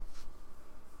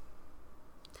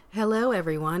Hello,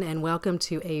 everyone, and welcome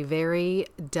to a very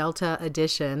Delta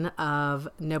edition of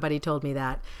Nobody Told Me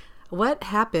That. What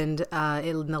happened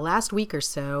in the last week or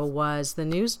so was the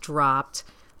news dropped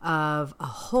of a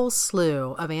whole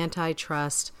slew of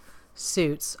antitrust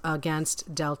suits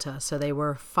against Delta. So they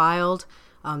were filed,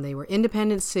 they were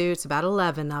independent suits, about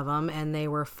 11 of them, and they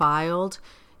were filed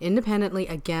independently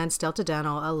against Delta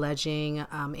Dental, alleging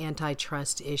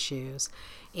antitrust issues.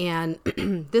 And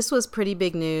this was pretty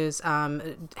big news.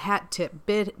 Big hat tip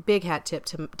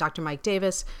to Dr. Mike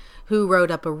Davis, who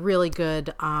wrote up a really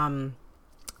good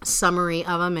summary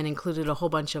of them and included a whole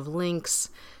bunch of links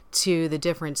to the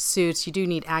different suits. You do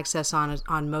need access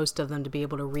on most of them to be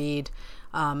able to read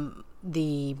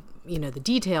the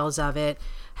details of it.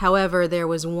 However, there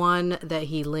was one that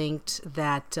he linked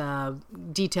that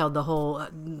detailed the whole,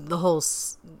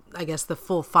 I guess, the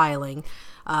full filing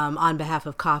on behalf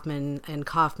of Kaufman and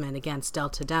Kaufman against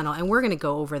Delta Dental, and we're going to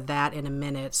go over that in a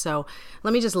minute. So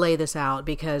let me just lay this out,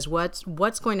 because what's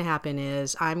going to happen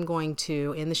is I'm going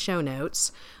to, in the show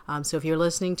notes, so if you're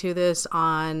listening to this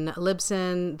on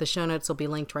Libsyn, the show notes will be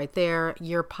linked right there.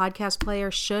 Your podcast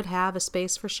player should have a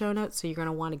space for show notes, so you're going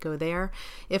to want to go there.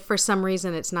 If for some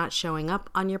reason it's not showing up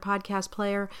on your podcast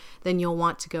player, then you'll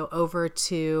want to go over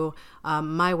to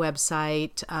my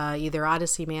website, either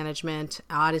Odyssey Management,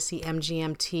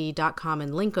 OdysseyMGMT.com,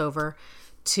 and link over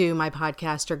to my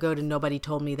podcast, or go to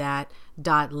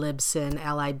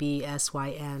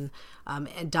nobodytoldmethat.libsyn,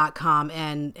 LIBSYN.com,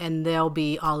 and there'll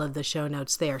be all of the show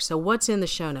notes there. So what's in the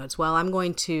show notes? Well, I'm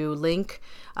going to link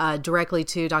directly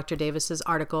to Dr. Davis's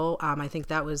article. I think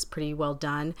that was pretty well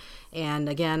done. And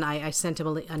again, I sent him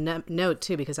a note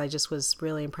too, because I just was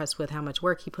really impressed with how much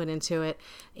work he put into it.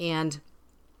 And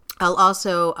I'll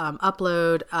also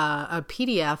upload a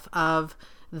PDF of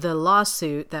the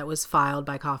lawsuit that was filed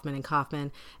by Kaufman and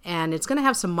Kaufman, and it's going to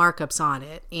have some markups on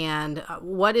it. And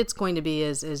what it's going to be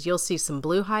is you'll see some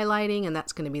blue highlighting, and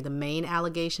that's going to be the main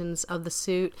allegations of the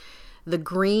suit. The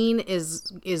green is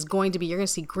going to be, you're going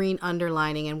to see green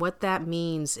underlining, and what that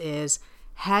means is,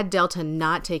 had Delta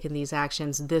not taken these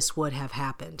actions, this would have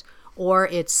happened. Or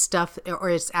it's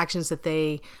actions that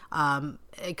they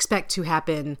expect to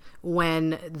happen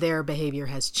when their behavior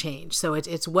has changed. So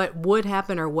it's what would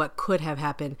happen or what could have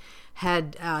happened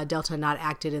had Delta not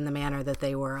acted in the manner that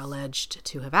they were alleged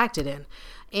to have acted in.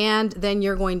 And then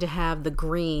you're going to have the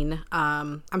green,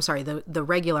 the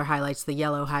regular highlights, the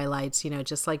yellow highlights,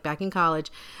 just like back in college,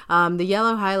 the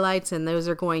yellow highlights, and those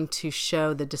are going to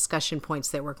show the discussion points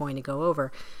that we're going to go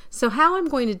over. So how I'm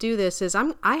going to do this is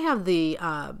I have the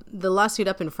lawsuit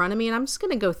up in front of me, and I'm just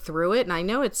going to go through it. And I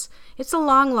know it's a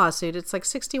long lawsuit. It's like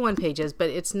 61 pages, but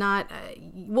it's not,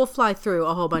 we'll fly through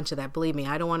a whole bunch of that. Believe me,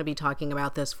 I don't want to be talking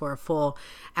about this for a full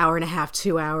hour and a half,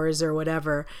 2 hours or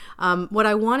whatever. What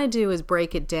I want to do is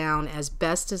break it down as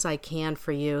best as I can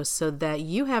for you, so that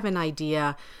you have an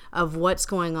idea of what's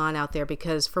going on out there,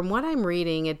 because from what I'm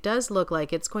reading, it does look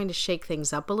like it's going to shake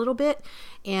things up a little bit.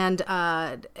 And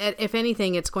if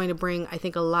anything, it's going to bring, I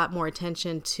think, a lot more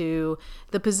attention to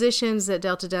the positions that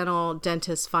Delta Dental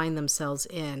dentists find themselves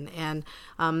in. And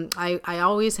I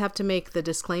always have to make the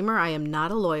disclaimer, I am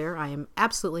not a lawyer. I am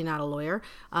absolutely not a lawyer.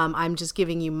 I'm just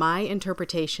giving you my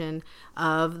interpretation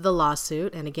of the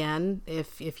lawsuit. And again,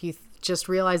 if you just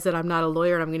realize that I'm not a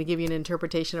lawyer and I'm going to give you an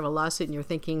interpretation of a lawsuit and you're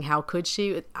thinking, how could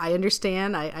she? I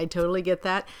understand. I totally get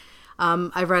that.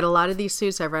 I've read a lot of these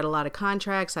suits. I've read a lot of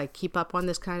contracts. I keep up on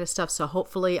this kind of stuff. So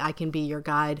hopefully I can be your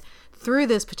guide through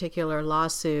this particular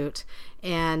lawsuit.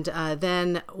 And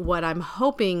then what I'm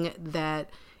hoping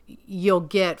that you'll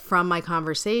get from my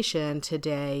conversation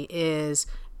today is,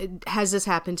 has this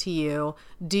happened to you?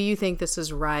 Do you think this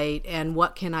is right? And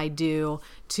what can I do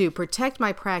to protect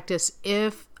my practice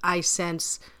if I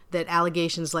sense that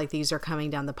allegations like these are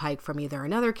coming down the pike from either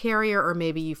another carrier, or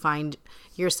maybe you find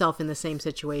yourself in the same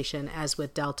situation as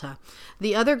with Delta.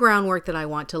 The other groundwork that I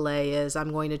want to lay is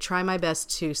I'm going to try my best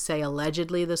to say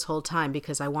allegedly this whole time,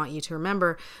 because I want you to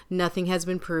remember nothing has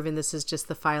been proven. This is just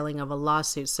the filing of a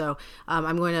lawsuit. So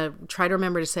I'm going to try to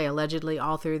remember to say allegedly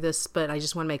all through this, but I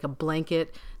just want to make a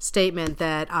blanket statement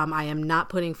that I am not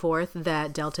putting forth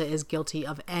that Delta is guilty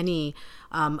of any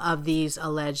of these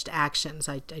alleged actions.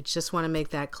 I just want to make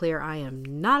that clear. I am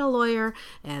not a lawyer,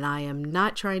 and I am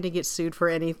not trying to get sued for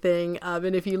anything.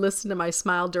 And if you listen to my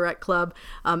Smile Direct Club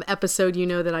episode, you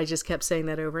know that I just kept saying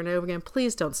that over and over again.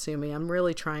 Please don't sue me. I'm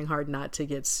really trying hard not to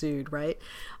get sued, right?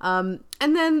 And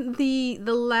then the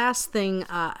last thing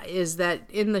is that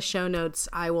in the show notes,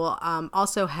 I will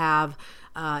also have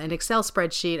an Excel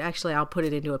spreadsheet. Actually, I'll put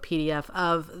it into a PDF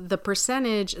of the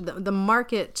percentage, the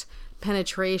market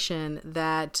penetration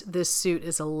that this suit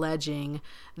is alleging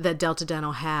that Delta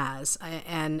Dental has.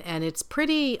 And it's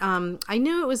pretty, I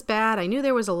knew it was bad. I knew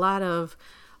there was a lot of,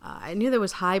 I knew there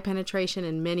was high penetration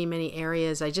in many, many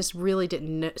areas. I just really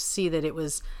didn't see that it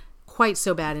was quite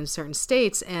so bad in certain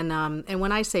states. And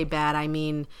when I say bad, I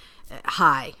mean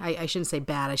high. I shouldn't say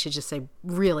bad. I should just say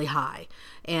really high.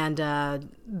 And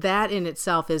that in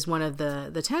itself is one of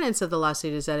the tenets of the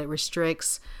lawsuit, is that it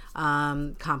restricts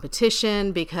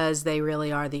competition because they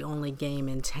really are the only game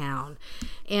in town.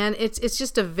 And it's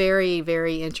just a very,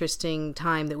 very interesting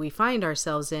time that we find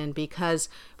ourselves in, because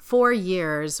for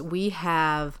years we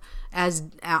have, as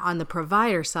on the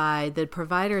provider side, the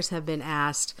providers have been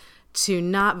asked to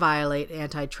not violate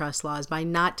antitrust laws by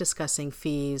not discussing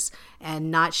fees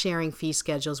and not sharing fee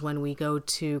schedules when we go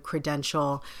to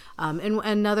credential. And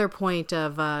another point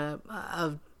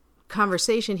of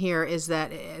conversation here is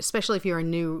that, especially if you're a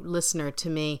new listener to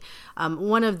me,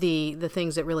 one of the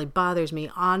things that really bothers me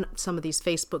on some of these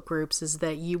Facebook groups is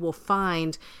that you will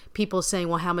find people saying,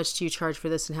 well, how much do you charge for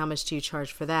this and how much do you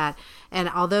charge for that? And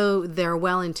although they're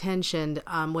well-intentioned,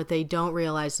 what they don't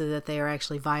realize is that they are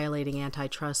actually violating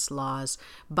antitrust laws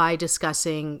by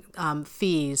discussing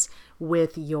fees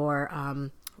with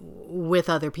with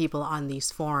other people on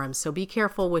these forums. So be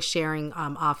careful with sharing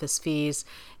office fees.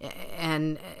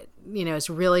 And it's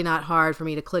really not hard for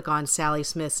me to click on Sally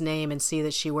Smith's name and see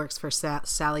that she works for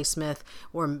Sally Smith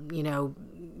or,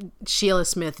 Sheila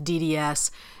Smith DDS,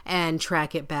 and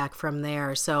track it back from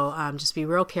there. So just be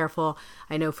real careful.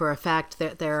 I know for a fact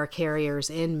that there are carriers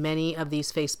in many of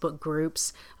these Facebook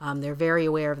groups. They're very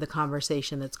aware of the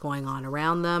conversation that's going on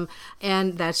around them.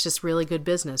 And that's just really good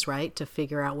business, right? To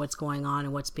figure out what's going on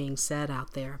and what's being said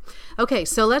out there. Okay,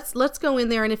 so let's go in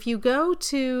there. And if you go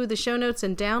to the show notes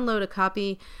and download a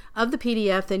copy of the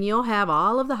PDF, then you'll have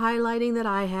all of the highlighting that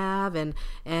I have, and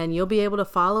you'll be able to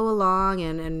follow along.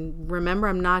 And remember,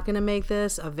 I'm not going to make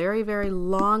this a very, very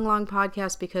long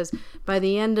podcast, because by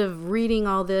the end of reading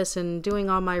all this and doing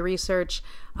all my research,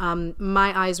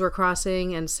 my eyes were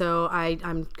crossing, and so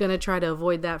I'm going to try to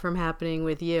avoid that from happening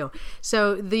with you.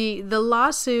 So the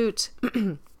lawsuit,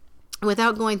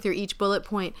 without going through each bullet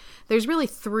point, there's really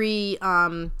three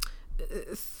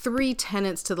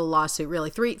tenets to the lawsuit, really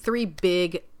three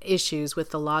big issues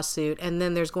with the lawsuit, and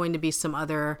then there's going to be some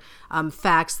other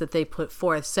facts that they put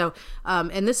forth. So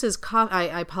and this is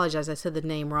I apologize, I said the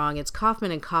name wrong. It's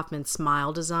Kaufman and Kaufman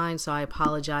Smile Design, so I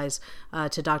apologize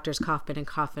to Doctors Kaufman and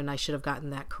Kaufman. I should have gotten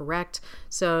that correct.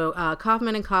 So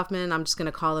Kaufman and Kaufman, I'm just going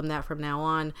to call them that from now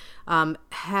on,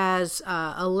 has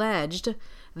alleged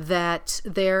that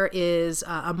there is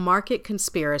a market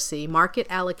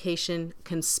allocation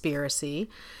conspiracy,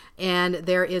 and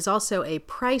there is also a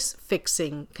price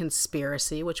fixing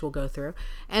conspiracy, which we'll go through,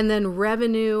 and then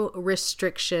revenue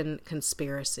restriction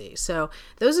conspiracy. So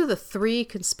those are the three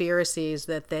conspiracies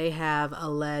that they have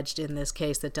alleged in this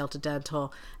case that Delta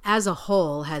Dental as a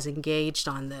whole has engaged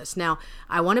on this. Now,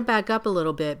 I want to back up a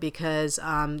little bit, because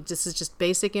this is just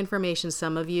basic information.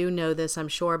 Some of you know this, I'm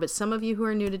sure, but some of you who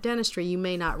are new to dentistry, you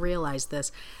may not realize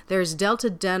this. There's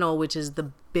Delta Dental, which is the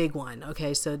big one.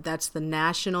 Okay, so that's the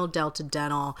national Delta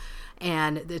Dental,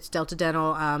 and it's Delta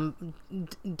Dental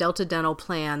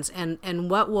plans. And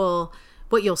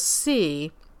what you'll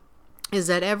see is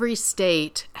that every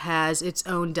state has its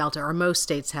own Delta, or most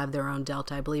states have their own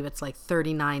Delta. I believe it's like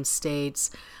 39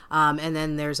 states. And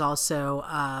then there's also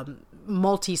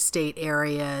multi-state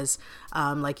areas,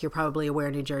 like you're probably aware,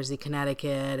 New Jersey,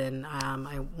 Connecticut, and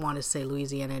I want to say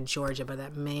Louisiana and Georgia, but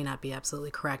that may not be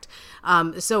absolutely correct.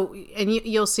 So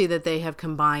you'll see that they have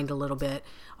combined a little bit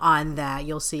on that.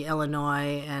 You'll see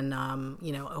Illinois and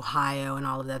Ohio and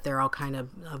all of that. They're all kind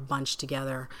of bunched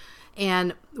together.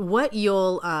 And what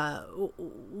you'll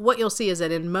see is that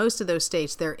in most of those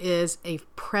states, there is a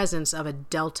presence of a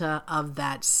Delta of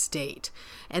that state.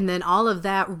 And then all of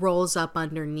that rolls up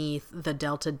underneath the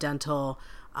Delta Dental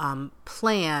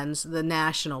plans, the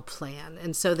national plan.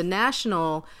 And so the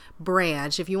national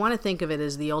branch, if you want to think of it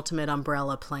as the ultimate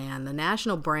umbrella plan, the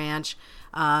national branch,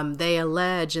 they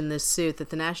allege in this suit that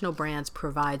the national branch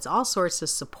provides all sorts of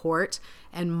support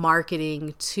and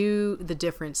marketing to the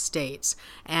different states.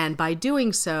 And by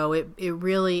doing so, it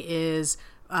really is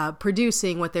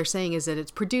producing, what they're saying is that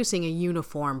it's producing a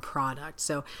uniform product.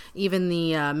 So even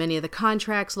the many of the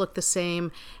contracts look the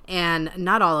same, and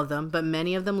not all of them, but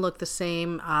many of them look the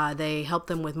same. They help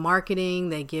them with marketing.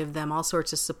 They give them all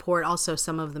sorts of support. Also,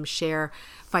 some of them share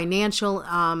financial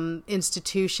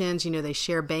institutions. They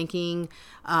share banking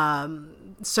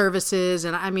services,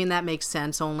 and I mean, that makes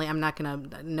sense. Only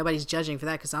nobody's judging for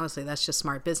that, because honestly, that's just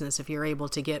smart business. If you're able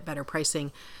to get better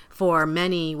pricing for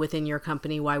many within your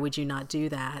company, why would you not do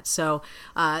that? that. So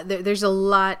there's a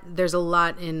lot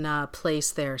in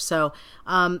place there. So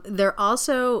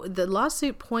the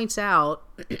lawsuit points out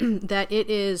that it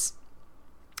is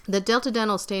the Delta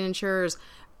Dental state insurers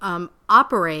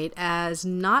operate as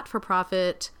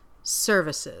not-for-profit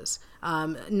services,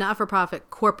 not-for-profit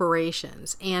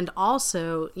corporations, and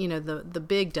also, the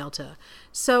big Delta.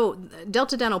 So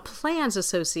Delta Dental Plans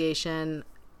Association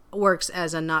works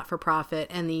as a not-for-profit,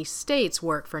 and the states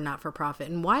work for not-for-profit.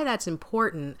 And why that's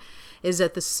important is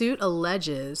that the suit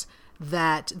alleges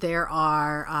that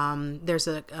there's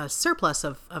a surplus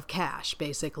of cash,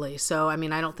 basically. So, I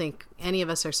don't think any of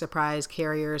us are surprised.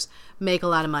 Carriers make a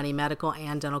lot of money. Medical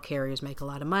and dental carriers make a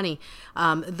lot of money.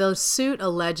 The suit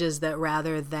alleges that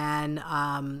rather than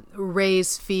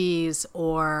raise fees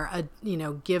or,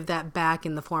 give that back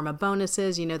in the form of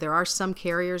bonuses, there are some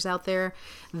carriers out there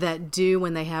that do,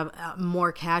 when they have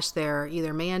more cash, they're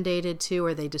either mandated to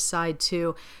or they decide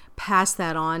to pass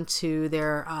that on to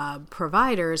their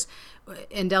providers,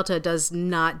 and Delta does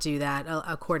not do that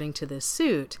according to this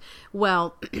suit.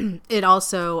 Well, it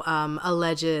also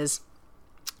alleges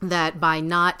that by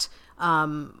making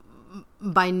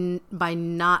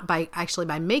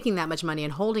that much money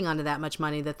and holding onto that much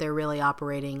money, that they're really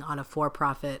operating on a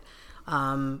for-profit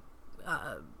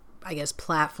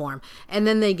platform. And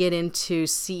then they get into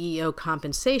CEO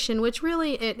compensation, which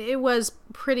really, it was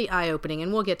pretty eye-opening,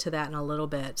 and we'll get to that in a little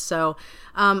bit. So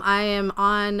I am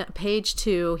on page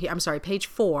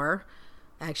 4.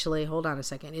 Actually, hold on a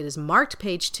second. It is marked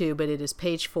page 2, but it is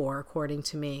page 4 according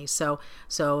to me. So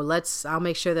I'll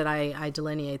make sure that I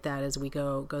delineate that as we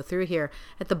go through here.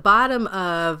 At the bottom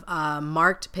of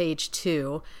marked page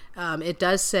 2, it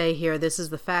does say here, this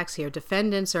is the facts here: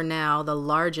 defendants are now the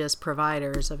largest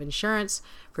providers of insurance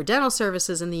for dental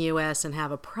services in the U.S. and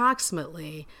have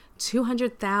approximately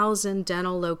 200,000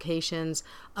 dental locations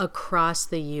across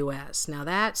the U.S. Now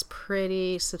that's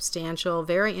pretty substantial,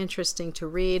 very interesting to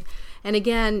read. And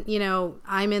again,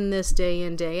 I'm in this day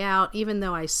in, day out, even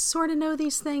though I sort of know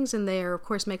these things, and they, of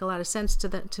course, make a lot of sense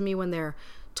to me when they're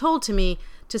told to me.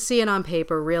 To see it on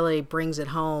paper really brings it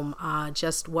home,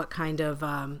 just what kind of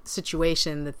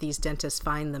situation that these dentists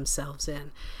find themselves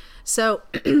in. So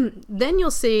then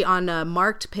you'll see on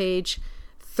marked page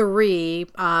 3,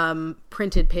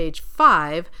 printed page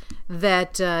 5,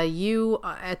 that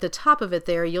at the top of it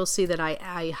there, you'll see that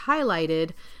I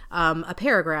highlighted a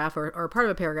paragraph or part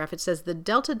of a paragraph. It says the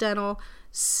Delta Dental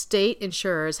state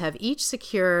insurers have each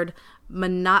secured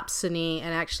monopsony,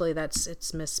 and actually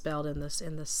it's misspelled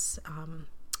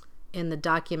in the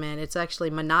document. It's actually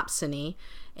monopsony,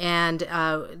 and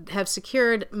have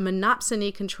secured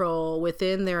monopsony control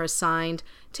within their assigned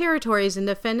territories, and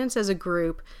defendants as a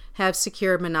group have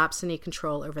secured monopsony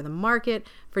control over the market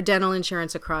for dental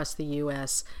insurance across the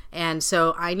U.S. And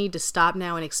so I need to stop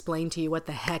now and explain to you what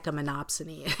the heck a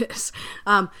monopsony is.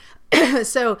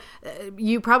 So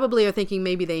you probably are thinking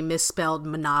maybe they misspelled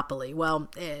monopoly. Well,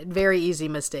 very easy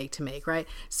mistake to make, right?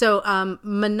 So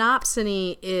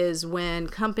monopsony is when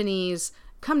companies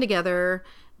come together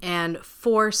and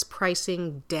force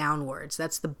pricing downwards.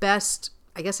 That's the best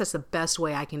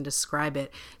way I can describe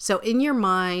it. So in your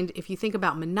mind, if you think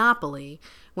about monopoly,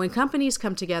 when companies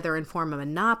come together and form a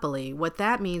monopoly, what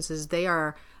that means is they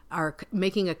are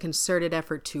making a concerted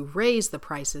effort to raise the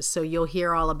prices. So you'll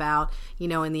hear all about,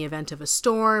 in the event of a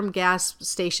storm, gas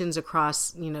stations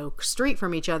across, street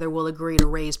from each other will agree to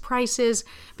raise prices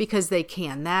because they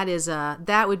can.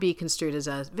 That would be construed as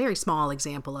a very small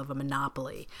example of a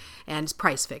monopoly and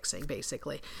price fixing,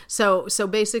 basically. So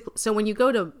when you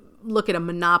go to look at a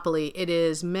monopoly, it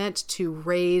is meant to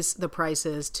raise the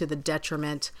prices to the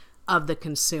detriment of the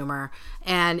consumer.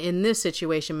 And in this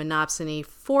situation, monopsony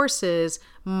forces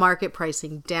market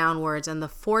pricing downwards, and the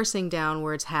forcing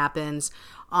downwards happens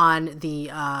on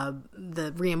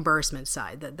the reimbursement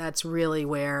side. That's really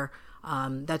where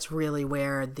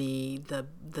the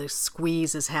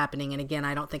squeeze is happening. And again,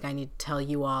 I don't think I need to tell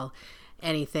you all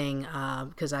anything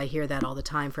because I hear that all the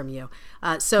time from you.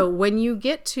 So when you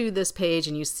get to this page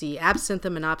and you see absent the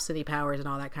monopsony powers and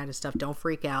all that kind of stuff, don't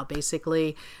freak out.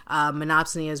 Basically,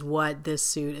 monopsony is what this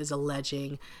suit is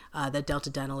alleging that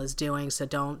Delta Dental is doing. So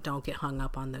don't get hung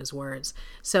up on those words.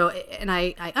 So, and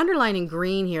I underline in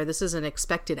green here, this is an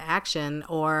expected action,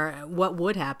 or what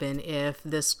would happen if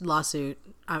this lawsuit,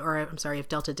 if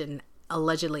Delta didn't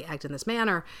allegedly act in this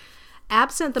manner.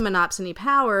 Absent the monopsony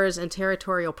powers and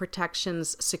territorial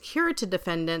protections secured to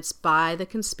defendants by the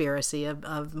conspiracy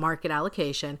of market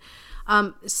allocation,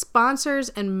 sponsors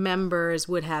and members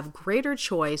would have greater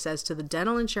choice as to the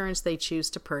dental insurance they choose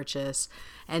to purchase,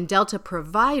 and Delta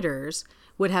providers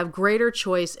would have greater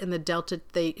choice in the Delta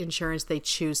insurance they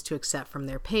choose to accept from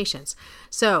their patients.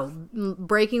 So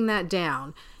breaking that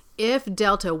down, if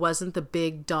Delta wasn't the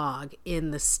big dog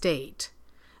in the state,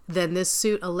 then this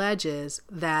suit alleges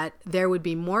that there would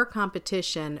be more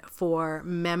competition for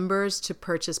members to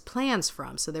purchase plans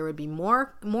from. So there would be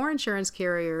more insurance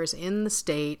carriers in the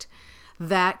state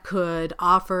that could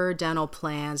offer dental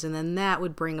plans, and then that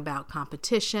would bring about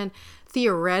competition.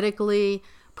 Theoretically,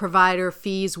 provider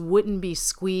fees wouldn't be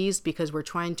squeezed because we're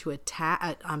trying to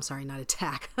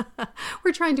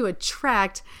we're trying to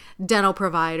attract dental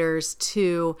providers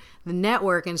to the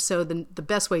network. And so the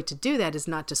best way to do that is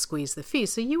not to squeeze the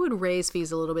fees. So you would raise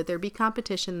fees a little bit. There'd be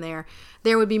competition there.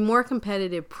 There would be more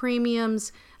competitive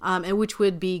premiums, and which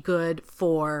would be good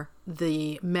for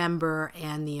the member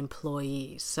and the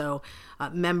employees. So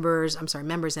members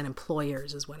and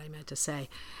employers is what I meant to say.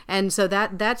 And so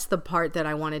that's the part that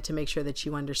I wanted to make sure that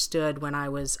you understood when I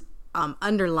was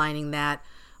underlining that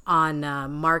on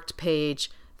marked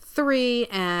page 3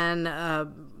 and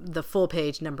the full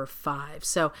page number 5.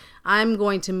 So I'm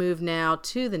going to move now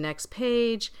to the next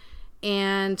page,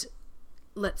 and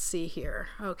let's see here.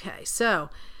 Okay, so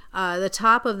the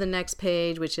top of the next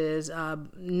page, which is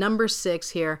number 6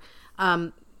 here,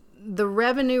 the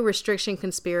revenue restriction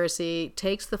conspiracy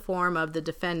takes the form of the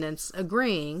defendants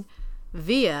agreeing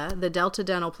via the Delta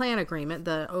Dental Plan Agreement,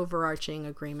 the overarching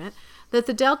agreement, that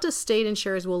the Delta state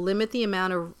insurers will limit the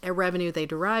amount of revenue they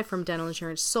derive from dental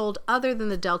insurance sold other than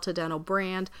the Delta Dental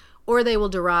brand, or they will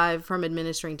derive from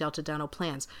administering Delta Dental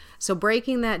plans. So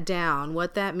breaking that down,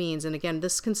 what that means, and again,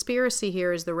 this conspiracy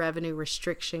here is the revenue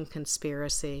restriction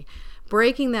conspiracy.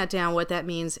 Breaking that down, what that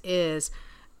means is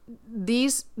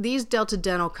these Delta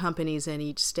Dental companies in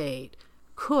each state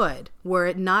could, were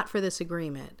it not for this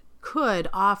agreement, could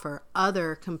offer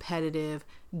other competitive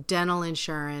dental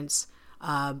insurance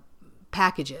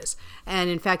packages. And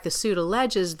in fact, the suit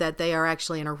alleges that they are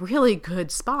actually in a really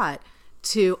good spot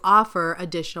to offer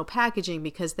additional packaging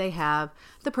because they have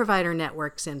the provider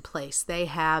networks in place. They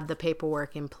have the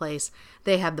paperwork in place.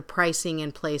 They have the pricing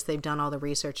in place. They've done all the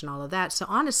research and all of that. So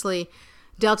honestly,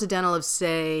 Delta Dental of,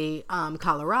 say,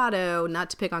 Colorado, not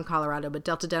to pick on Colorado, but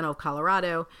Delta Dental of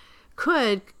Colorado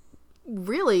could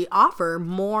really offer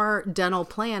more dental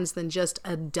plans than just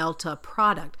a Delta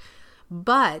product.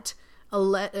 But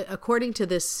according to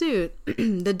this suit,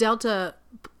 the Delta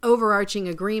overarching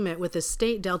agreement with the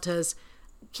state Deltas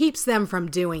keeps them from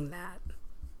doing that.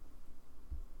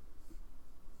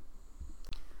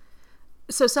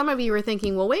 So some of you are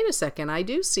thinking, well, wait a second, I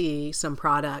do see some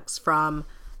products from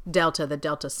Delta, the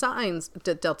Delta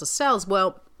sells.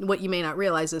 Well, what you may not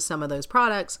realize is some of those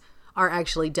products are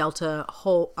actually Delta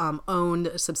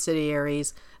owned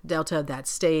subsidiaries. Delta of that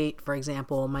state, for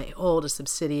example, might hold a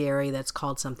subsidiary that's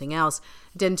called something else.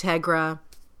 Dentegra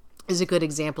is a good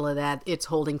example of that. Its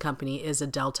holding company is a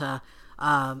Delta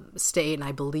state, and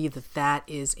I believe that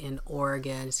is in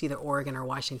Oregon. It's either Oregon or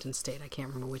Washington State. I can't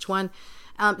remember which one.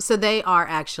 So they are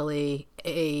actually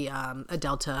a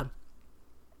Delta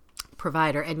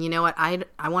provider. And you know what? I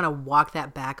want to walk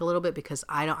that back a little bit because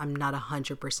I'm not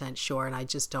 100% sure, and I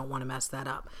just don't want to mess that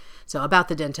up. So about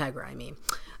the Dentegra, I mean.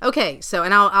 Okay, so,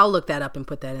 and I'll look that up and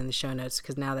put that in the show notes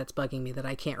because now that's bugging me that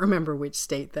I can't remember which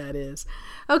state that is.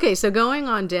 Okay, so going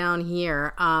on down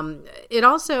here,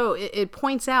 it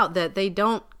points out that they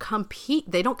don't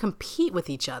compete with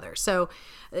each other. So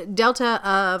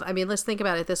let's think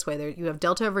about it this way. You have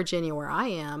Delta of Virginia, where I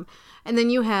am, and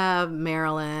then you have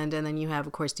Maryland, and then you have,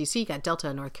 of course, DC. You got Delta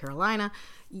of North Carolina.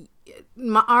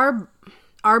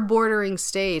 Our bordering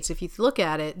states, if you look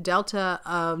at it, Delta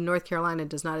of North Carolina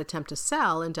does not attempt to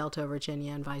sell in Delta of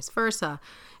Virginia and vice versa.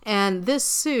 And this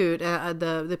suit,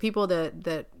 the people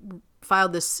that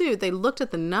filed this suit, they looked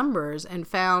at the numbers and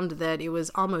found that it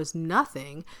was almost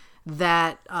nothing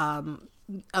that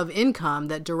of income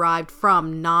that derived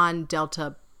from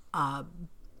non-Delta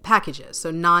packages,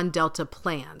 so non-Delta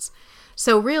plans.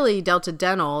 So really, Delta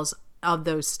Dentals of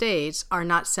those states are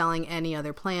not selling any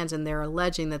other plans, and they're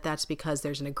alleging that that's because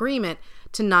there's an agreement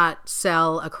to not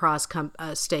sell across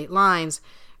state lines.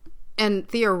 And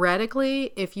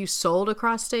theoretically, if you sold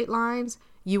across state lines,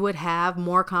 you would have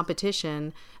more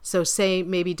competition. So say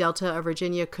maybe Delta of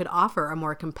Virginia could offer a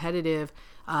more competitive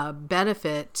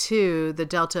benefit to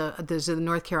the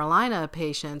North Carolina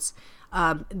patients.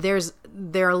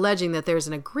 They're alleging that there's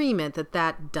an agreement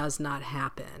that does not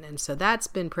happen. And so that's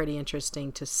been pretty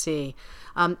interesting to see.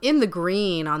 In the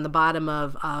green on the bottom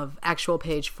of actual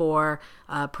page 4,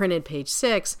 printed page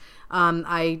 6,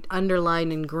 I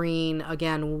underline in green,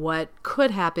 again, what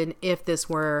could happen if this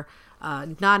were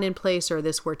not in place or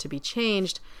this were to be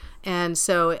changed. And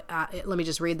so let me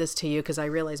just read this to you because I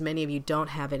realize many of you don't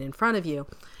have it in front of you.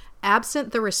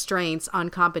 Absent the restraints on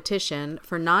competition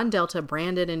for non-Delta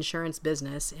branded insurance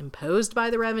business imposed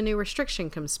by the Revenue Restriction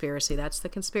Conspiracy, that's the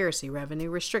conspiracy, Revenue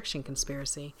Restriction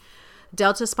Conspiracy,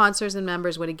 Delta sponsors and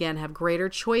members would again have greater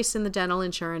choice in the dental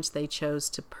insurance they chose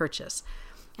to purchase.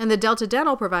 And the Delta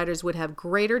dental providers would have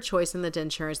greater choice in the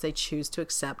insurance they choose to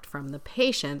accept from the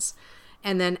patients.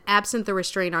 And then absent the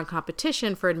restraint on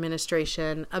competition for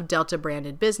administration of Delta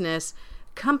branded business,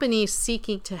 companies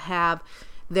seeking to have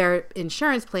their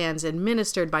insurance plans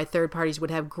administered by third parties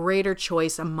would have greater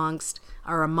choice among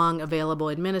available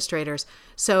administrators.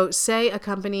 So say a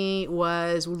company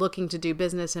was looking to do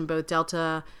business in both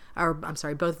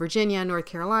both Virginia and North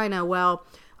Carolina. Well,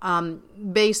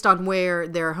 based on where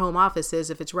their home office is,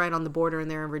 if it's right on the border and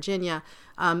they're in Virginia,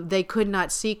 they could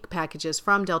not seek packages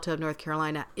from Delta of North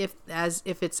Carolina if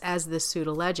it's as this suit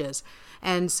alleges.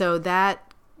 And so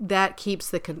that keeps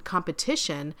the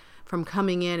competition from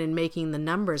coming in and making the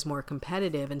numbers more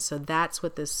competitive. And so that's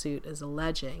what this suit is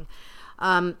alleging.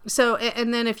 And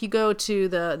then if you go to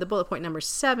the bullet point number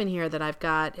 7 here that I've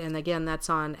got, and again, that's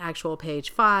on actual page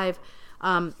 5,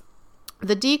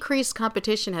 the decreased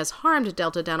competition has harmed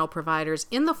Delta dental providers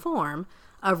in the form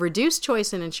of reduced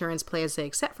choice in insurance plans they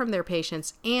accept from their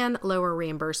patients and lower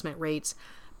reimbursement rates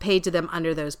paid to them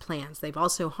under those plans. They've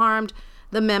also harmed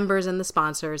the members and the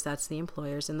sponsors, that's the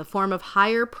employers, in the form of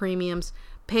higher premiums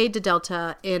paid to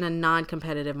Delta in a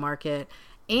non-competitive market.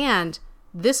 And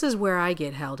this is where I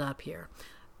get held up here.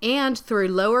 And through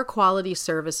lower quality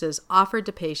services offered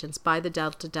to patients by the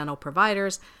Delta dental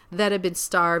providers that have been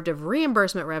starved of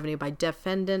reimbursement revenue by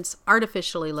defendants'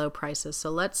 artificially low prices. So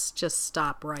let's just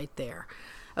stop right there.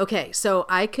 Okay, so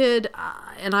I could,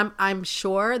 and I'm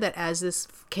sure that as this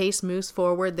case moves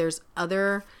forward, there's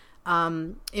other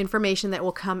information that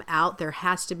will come out. There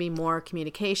has to be more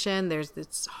communication.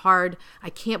 It's hard. I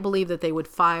can't believe that they would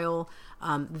file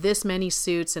this many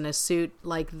suits in a suit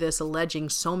like this alleging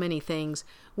so many things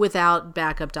without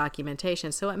backup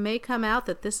documentation. So it may come out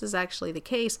that this is actually the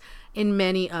case in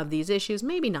many of these issues,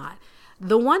 maybe not.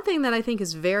 The one thing that I think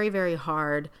is very, very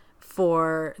hard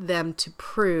for them to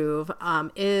prove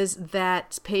is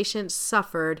that patients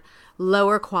suffered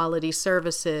lower quality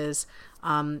services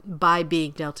by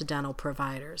being Delta dental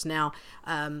providers. Now,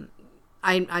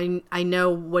 I know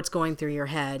what's going through your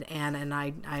head, and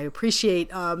I appreciate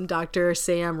Dr.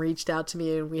 Sam reached out to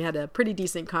me, and we had a pretty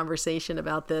decent conversation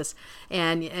about this,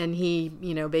 and he,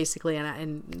 basically,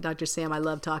 and Dr. Sam, I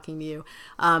love talking to you.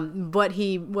 What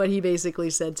he basically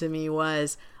said to me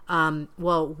was,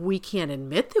 well, we can't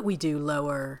admit that we do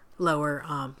lower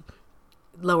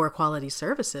quality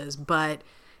services, but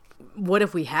what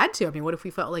if we had to? I mean, what if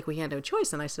we felt like we had no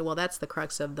choice? And I said, well, that's the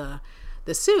crux of the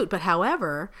suit. But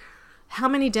however, how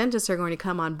many dentists are going to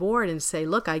come on board and say,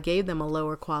 look, I gave them a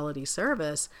lower quality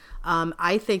service?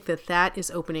 I think that is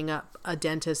opening up a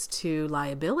dentist to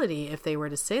liability if they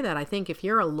were to say that. I think if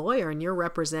you're a lawyer and you're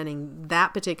representing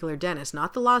that particular dentist,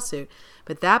 not the lawsuit,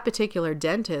 but that particular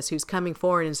dentist who's coming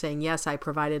forward and saying, yes, I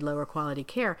provided lower quality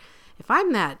care. If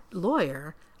I'm that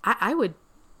lawyer, I would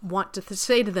want to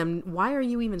say to them, why are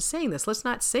you even saying this? Let's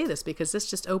not say this, because this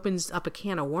just opens up a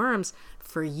can of worms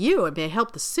for you. It may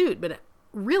help the suit, but it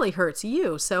really hurts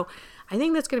you. So I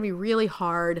think that's going to be really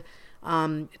hard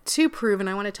to prove, and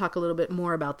I want to talk a little bit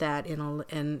more about that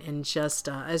in just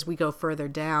as we go further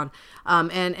down.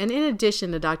 And in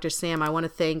addition to Dr. Sam, I want to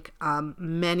thank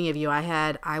many of you.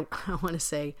 I want to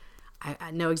say,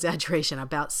 no exaggeration,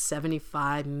 about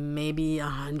 75, maybe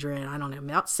 100, I don't know,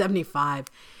 about 75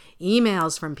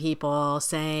 emails from people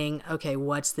saying, okay,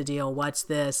 what's the deal? What's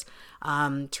this?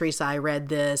 Teresa, I read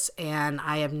this and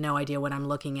I have no idea what I'm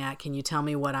looking at. Can you tell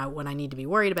me what I need to be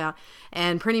worried about?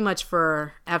 And pretty much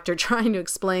after trying to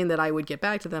explain that I would get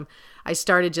back to them, I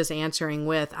started just answering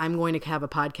with, I'm going to have a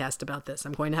podcast about this.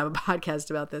 I'm going to have a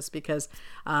podcast about this because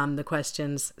the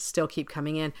questions still keep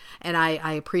coming in. And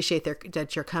I appreciate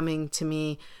that you're coming to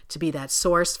me to be that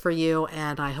source for you.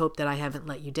 And I hope that I haven't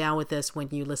let you down with this when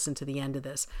you listen to the end of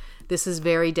this. This is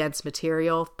very dense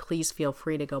material. Please feel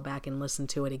free to go back and listen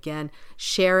to it again.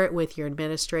 Share it with your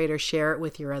administrator. Share it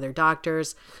with your other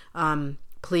doctors.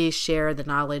 Please share the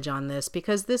knowledge on this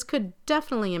because this could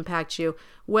definitely impact you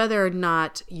whether or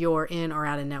not you're in or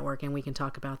out of network, and we can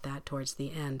talk about that towards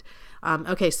the end.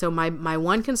 Okay, so my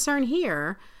one concern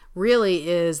here really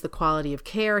is the quality of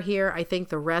care here. I think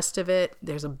the rest of it,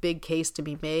 there's a big case to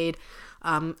be made.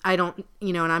 I don't,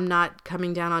 and I'm not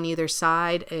coming down on either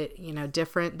side.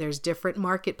 There's different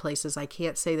marketplaces. I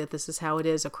can't say that this is how it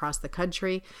is across the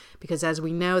country, because as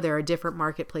we know, there are different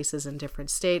marketplaces in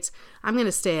different states. I'm going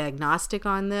to stay agnostic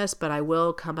on this, but I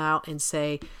will come out and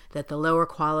say that the lower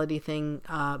quality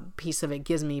piece of it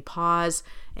gives me pause,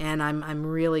 and I'm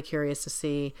really curious to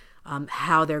see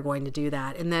how they're going to do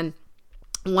that. And then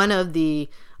one of the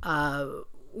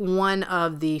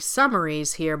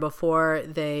summaries here before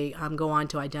they go on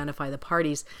to identify the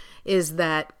parties is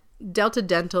that Delta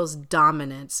Dental's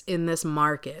dominance in this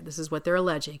market, this is what they're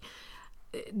alleging,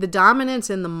 the dominance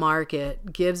in the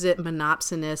market gives it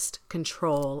monopsonist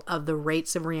control of the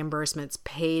rates of reimbursements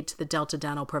paid to the Delta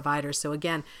Dental providers. So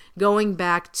again, going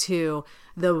back to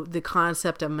the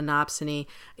concept of monopsony,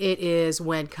 it is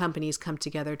when companies come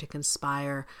together to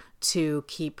conspire to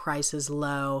keep prices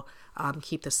low,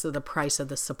 keep the price of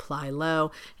the supply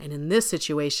low. And in this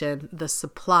situation, the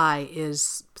supply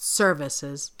is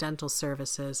services, dental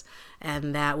services,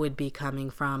 and that would be coming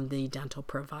from the dental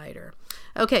provider.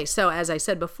 Okay, so as I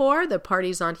said before, the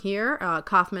parties on here,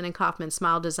 Kaufman and Kaufman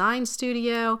Smile Design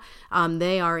Studio,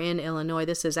 they are in Illinois.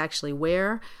 This is actually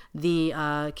where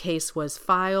the case was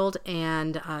filed,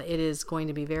 and it is going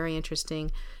to be very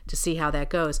interesting to see how that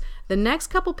goes. The next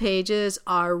couple pages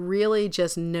are really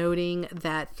just noting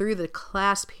that through the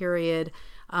class period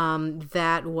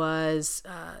that's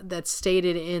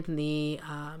stated in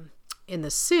the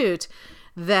suit,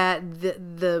 that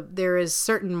there is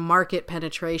certain market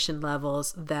penetration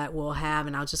levels that we'll have,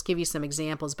 and I'll just give you some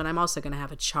examples, but I'm also going to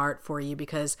have a chart for you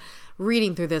because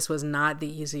reading through this was not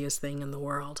the easiest thing in the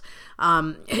world.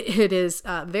 It is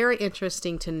very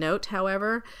interesting to note,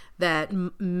 however, that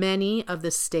many of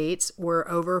the states were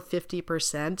over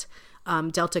 50%.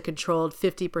 Delta controlled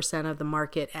 50% of the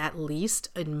market at least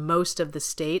in most of the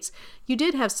states. You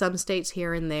did have some states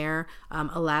here and there.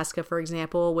 Alaska, for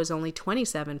example, was only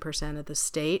 27% of the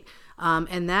state.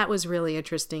 And that was really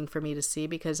interesting for me to see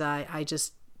because I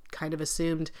just kind of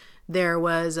assumed there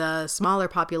was a smaller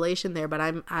population there, but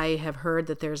I have heard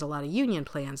that there's a lot of union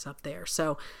plans up there.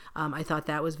 So I thought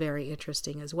that was very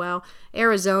interesting as well.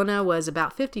 Arizona was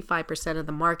about 55% of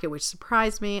the market, which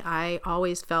surprised me. I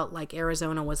always felt like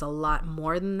Arizona was a lot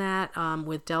more than that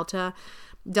with Delta.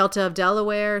 Delta of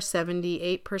Delaware,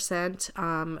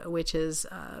 78%, which is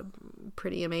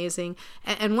pretty amazing.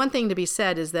 And one thing to be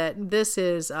said is that this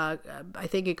is, I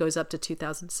think it goes up to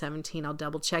 2017. I'll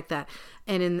double check that.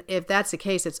 And if that's the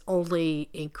case, it's only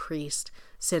increased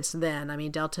since then. I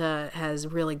mean, Delta has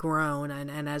really grown.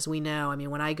 And as we know, I mean,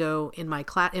 when I go in my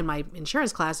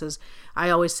insurance classes,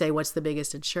 I always say, what's the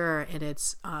biggest insurer? And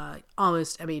it's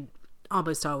almost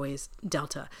always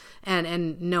Delta.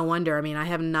 And no wonder. I mean, I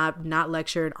have not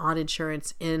lectured on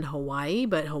insurance in Hawaii,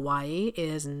 but Hawaii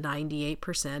is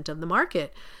 98% of the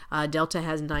market. Delta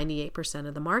has 98%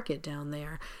 of the market down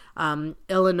there.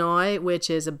 Illinois, which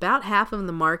is about half of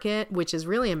the market, which is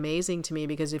really amazing to me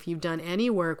because if you've done any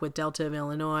work with Delta of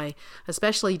Illinois,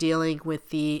 especially dealing with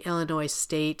the Illinois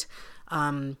state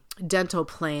dental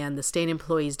plan, the state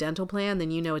employees dental plan,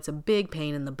 then you know it's a big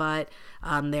pain in the butt.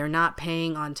 They're not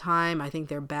paying on time. I think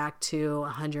they're back to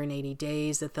 180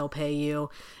 days that they'll pay you,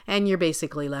 and you're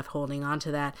basically left holding on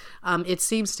to that. It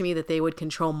seems to me that they would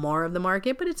control more of the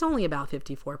market, but it's only about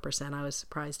 54%. I was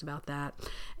surprised about that.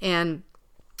 And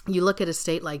you look at a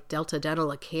state like Delta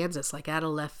Dental of Kansas, like out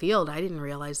of left field, I didn't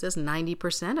realize this,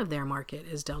 90% of their market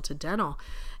is Delta Dental.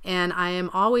 And I am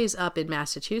always up in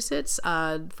Massachusetts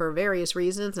for various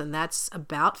reasons, and that's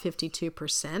about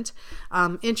 52%.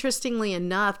 Interestingly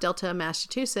enough, Delta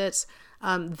Massachusetts,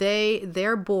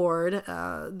 their board,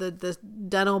 the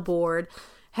dental board,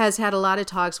 has had a lot of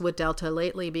talks with Delta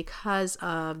lately because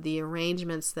of the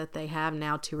arrangements that they have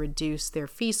now to reduce their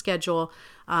fee schedule.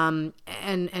 And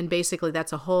basically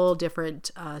that's a whole different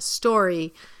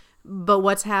story. But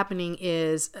what's happening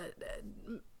is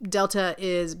Delta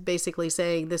is basically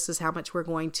saying this is how much we're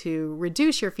going to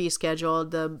reduce your fee schedule.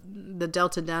 The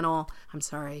Delta Dental, I'm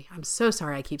so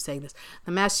sorry I keep saying this.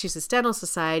 The Massachusetts Dental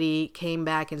Society came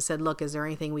back and said, look, is there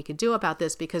anything we could do about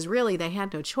this? Because really they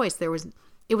had no choice.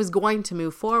 It was going to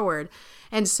move forward.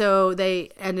 And so they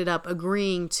ended up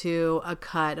agreeing to a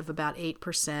cut of about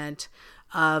 8%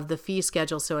 of the fee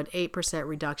schedule. So an 8%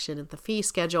 reduction in the fee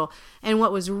schedule. And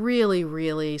what was really,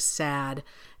 really sad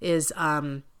is,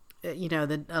 a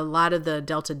lot of the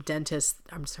Delta dentists,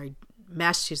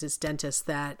 Massachusetts dentists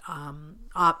that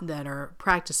that are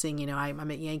practicing,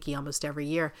 I'm at Yankee almost every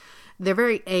year. They're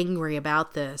very angry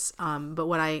about this. But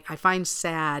what I find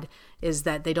sad is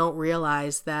that they don't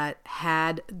realize that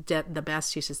had the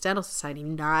Massachusetts Dental Society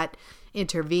not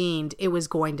intervened, it was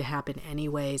going to happen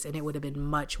anyways, and it would have been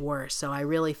much worse. So I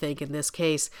really think in this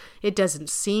case, it doesn't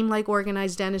seem like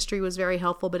organized dentistry was very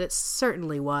helpful, but it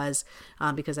certainly was,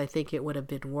 because I think it would have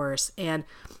been worse. And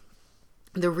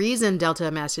the reason Delta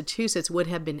of Massachusetts would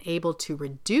have been able to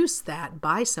reduce that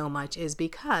by so much is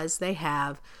because they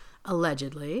have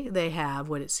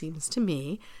what it seems to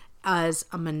me as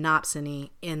a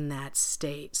monopsony in that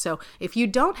state. So if you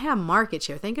don't have market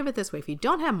share, think of it this way, if you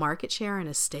don't have market share in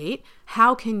a state,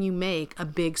 how can you make a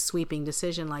big sweeping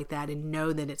decision like that and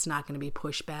know that it's not going to be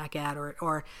pushed back at,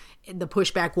 or the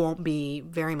pushback won't be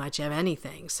very much of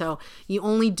anything? So you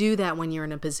only do that when you're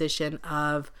in a position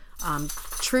of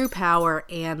true power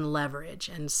and leverage.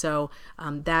 And so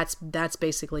that's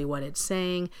basically what it's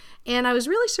saying. And I was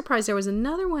really surprised there was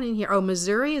another one in here. Oh,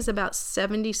 Missouri is about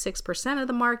 76% of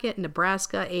the market.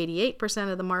 Nebraska,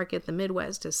 88% of the market. The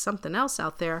Midwest is something else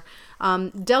out there.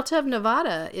 Delta of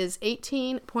Nevada is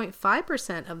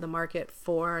 18.5% of the market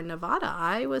for Nevada.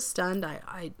 I was stunned.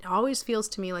 I always feels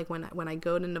to me like when I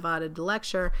go to Nevada to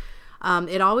lecture,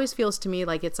 it always feels to me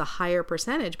like it's a higher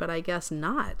percentage, but I guess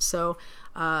not. So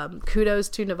kudos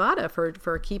to Nevada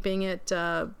for keeping it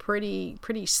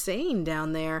pretty sane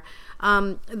down there.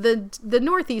 The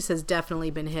Northeast has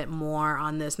definitely been hit more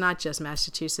on this, not just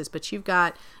Massachusetts, but you've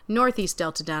got Northeast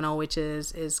Delta Dental, which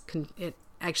it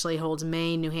actually holds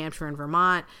Maine, New Hampshire, and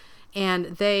Vermont.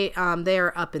 And they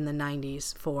are up in the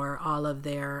 90s for all of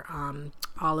their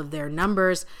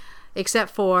numbers,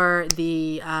 except for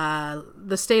the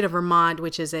state of Vermont,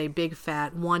 which is a big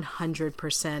fat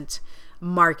 100%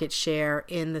 market share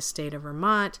in the state of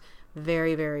Vermont.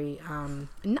 Very, very, I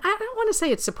don't want to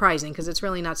say it's surprising, because it's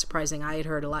really not surprising. I had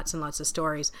heard lots and lots of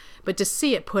stories, but to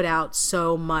see it put out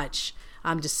so much,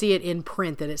 to see it in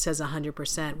print that it says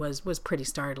 100% was pretty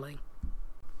startling.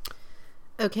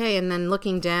 Okay, and then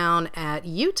looking down at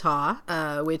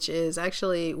Utah, which is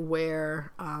actually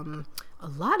where a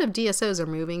lot of DSOs are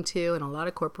moving to, and a lot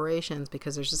of corporations,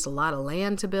 because there's just a lot of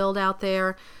land to build out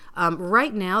there.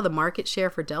 Right now, the market share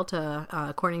for Delta,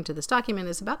 according to this document,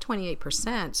 is about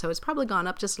 28%. So it's probably gone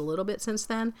up just a little bit since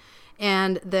then.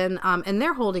 And then, and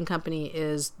their holding company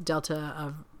is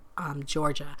Delta of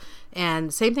Georgia.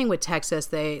 And same thing with Texas.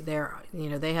 They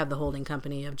have the holding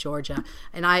company of Georgia.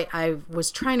 And I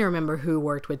was trying to remember who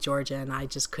worked with Georgia, and I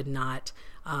just could not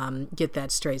get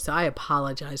that straight. So I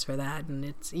apologize for that.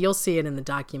 And you'll see it in the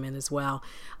document as well.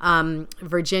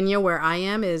 Virginia, where I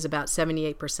am, is about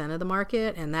 78% of the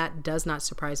market, and that does not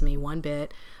surprise me one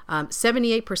bit.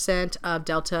 78% of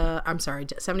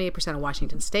 78% of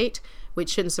Washington State, which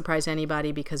shouldn't surprise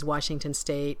anybody, because Washington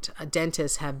State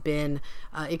dentists have been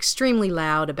extremely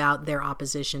loud about their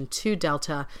opposition to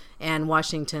Delta, and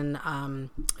Washington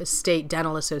State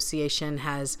Dental Association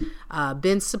has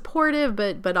been supportive,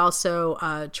 but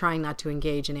also trying not to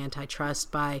engage in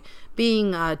antitrust by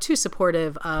being too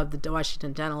supportive of the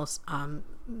Washington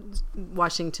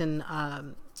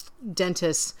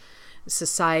Dentists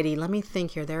Society. Let me think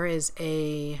here. There is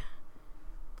a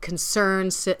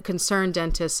concerned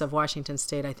dentists of Washington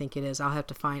State, I think it is.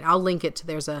 I'll link it to,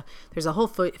 there's a whole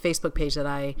Facebook page that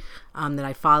I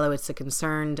follow. It's the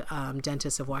Concerned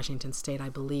Dentists of Washington State, I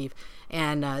believe,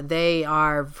 and they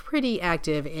are pretty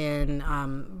active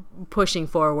in pushing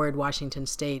forward Washington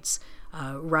State's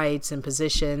rights and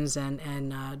positions,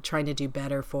 and trying to do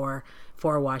better for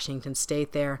Washington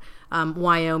State there.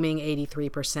 Wyoming,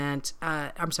 84%.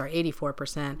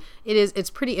 It's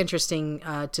pretty interesting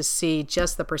to see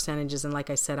just the percentages. And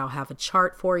like I said, I'll have a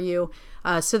chart for you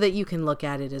so that you can look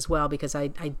at it as well, because I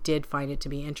did find it to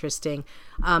be interesting.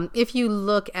 If you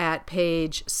look at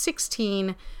page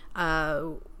 16,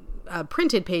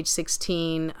 printed page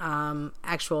 16,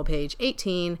 actual page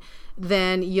 18,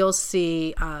 then you'll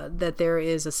see that there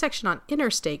is a section on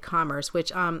interstate commerce,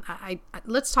 which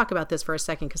let's talk about this for a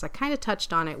second, because I kind of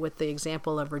touched on it with the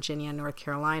example of Virginia and North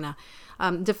Carolina.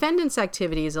 Defendants'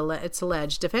 activities, it's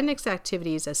alleged, defendants'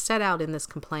 activities as set out in this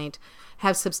complaint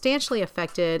have substantially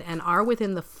affected and are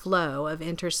within the flow of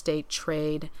interstate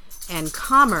trade and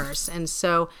commerce. And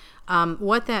so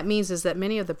what that means is that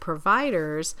many of the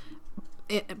providers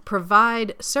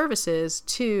provide services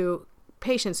to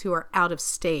patients who are out of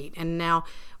state. And now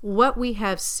what we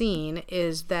have seen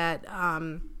is that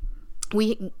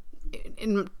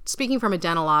in speaking from a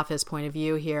dental office point of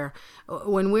view here,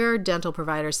 when we're dental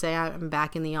providers, say I'm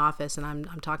back in the office and I'm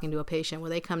talking to a patient, well,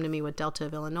 they come to me with Delta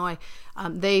of Illinois.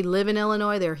 They live in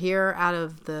Illinois. They're here out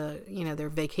of the, they're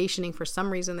vacationing for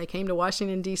some reason. They came to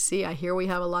Washington, D.C. I hear we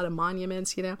have a lot of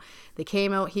monuments, They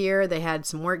came out here. They had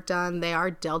some work done. They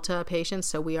are Delta patients,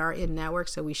 so we are in network,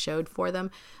 so we showed for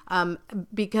them.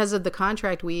 Because of the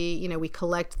contract, we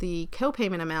collect the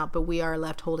co-payment amount, but we are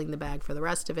left holding the bag for the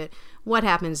rest of it. What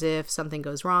happens if something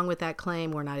goes wrong with that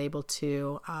claim? We're not able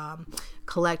to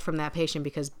collect from that patient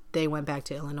because they went back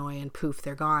to Illinois and poof,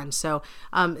 they're gone. So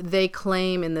they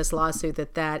claim in this lawsuit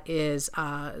that is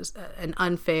an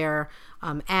unfair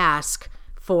ask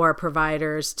for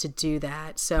providers to do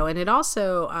that. So, and it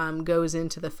also goes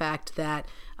into the fact that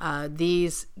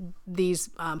these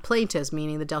plaintiffs,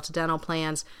 meaning the Delta Dental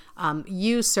plans,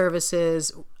 use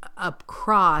services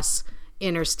across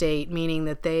interstate, meaning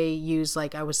that they use,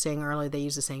 like I was saying earlier, they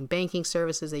use the same banking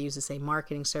services, they use the same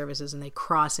marketing services, and they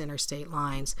cross interstate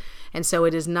lines. And so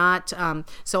it is not,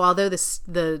 so although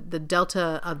the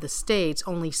Delta of the states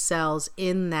only sells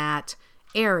in that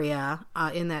area,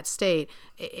 in that state,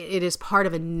 it is part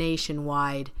of a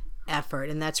nationwide effort.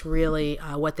 And that's really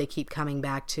what they keep coming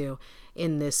back to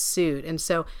in this suit. And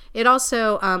so it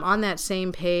also, on that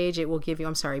same page, it will give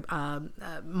you,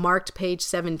 marked page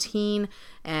 17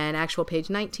 and actual page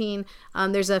 19.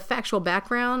 There's a factual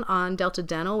background on Delta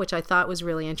Dental, which I thought was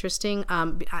really interesting.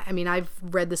 I've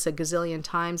read this a gazillion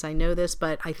times. I know this,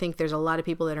 but I think there's a lot of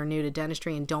people that are new to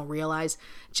dentistry and don't realize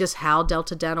just how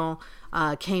Delta Dental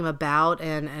came about.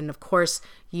 And of course,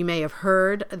 you may have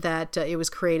heard that it was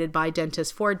created by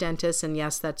dentists for dentists. And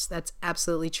yes, that's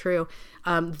absolutely true.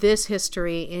 This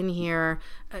history in here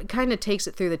kind of takes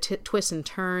it through the twists and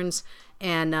turns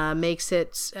and makes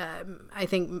it, I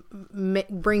think,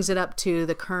 brings it up to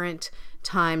the current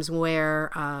times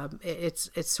where it's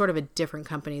sort of a different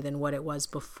company than what it was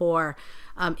before.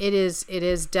 It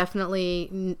is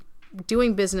definitely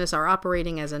doing business or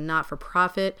operating as a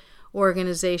not-for-profit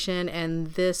organization,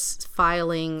 and this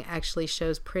filing actually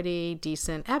shows pretty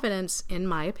decent evidence, in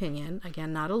my opinion,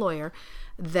 again, not a lawyer,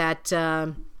 that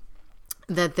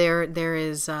there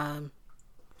is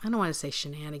I don't want to say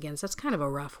shenanigans, that's kind of a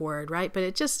rough word, right? But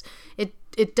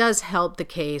it does help the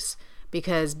case,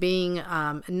 because being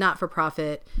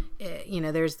not-for-profit,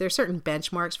 there's certain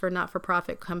benchmarks for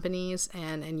not-for-profit companies,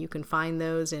 and you can find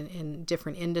those in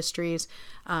different industries,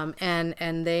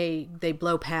 and they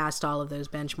blow past all of those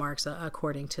benchmarks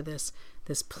according to this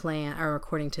plan, or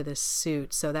according to this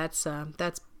suit. So that's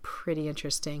pretty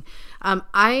interesting.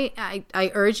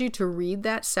 I urge you to read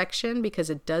that section, because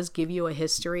it does give you a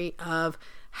history of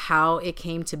how it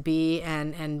came to be,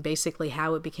 and basically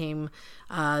how it became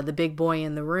the big boy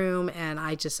in the room. And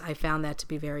I found that to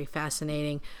be very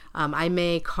fascinating. I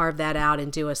may carve that out and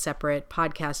do a separate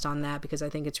podcast on that, because I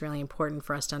think it's really important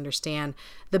for us to understand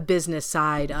the business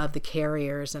side of the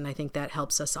carriers. And I think that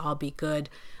helps us all be good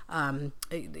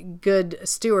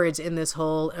stewards in this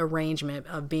whole arrangement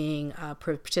of being a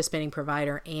participating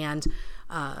provider and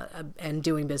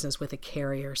doing business with a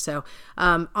carrier. So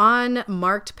on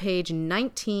marked page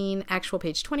 19, actual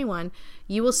page 21,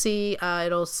 you will see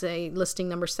it'll say listing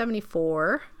number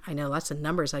 74. I know lots of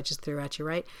numbers I just threw at you,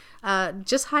 right?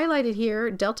 Just highlighted here,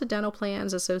 Delta Dental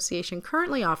Plans Association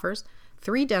currently offers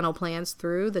 3 dental plans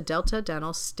through the Delta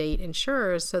Dental state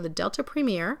insurers. So the Delta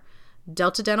Premier,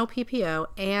 Delta Dental PPO,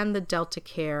 and the Delta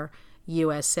Care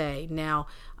USA. Now,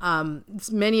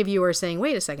 many of you are saying,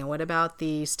 wait a second, what about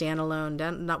the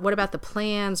standalone? What about the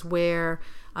plans where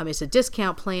it's a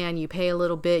discount plan, you pay a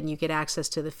little bit and you get access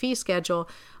to the fee schedule?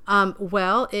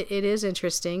 Well, it is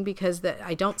interesting, because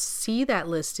I don't see that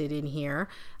listed in here,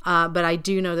 but I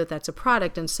do know that that's a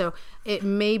product. And so it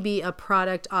may be a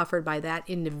product offered by that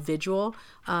individual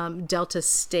Delta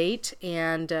state,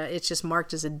 and it's just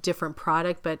marked as a different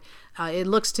product. But it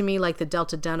looks to me like the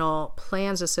Delta Dental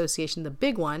Plans Association, the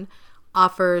big one,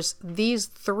 offers these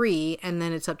 3, and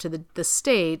then it's up to the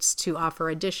states to offer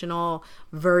additional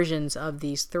versions of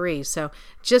these 3. So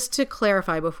just to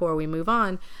clarify before we move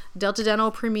on, Delta Dental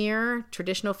Premier,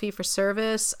 traditional fee for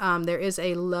service, there is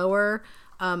a lower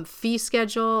fee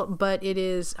schedule, but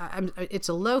it's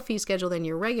a low fee schedule than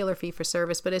your regular fee for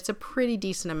service, but it's a pretty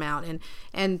decent amount.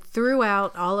 And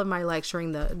throughout all of my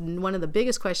lecturing, one of the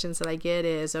biggest questions that I get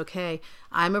is, okay,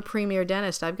 I'm a premier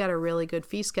dentist, I've got a really good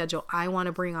fee schedule, I want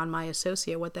to bring on my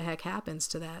associate, what the heck happens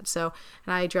to that? So,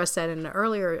 and I addressed that in an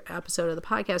earlier episode of the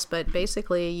podcast, but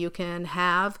basically you can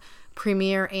have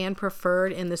premier and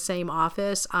preferred in the same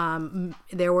office.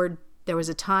 There was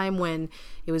a time when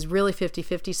it was really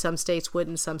 50-50. Some states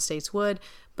wouldn't, some states would.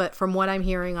 But from what I'm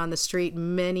hearing on the street,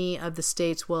 many of the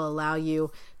states will allow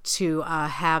you to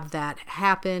have that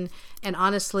happen. And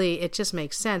honestly, it just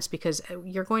makes sense because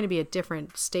you're going to be at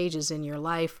different stages in your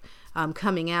life.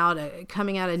 Coming out,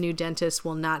 a new dentist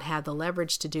will not have the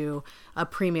leverage to do a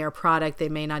premier product. They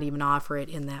may not even offer it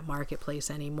in that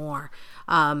marketplace anymore.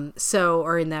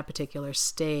 Or in that particular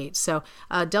state. So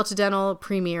Delta Dental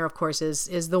Premier, of course,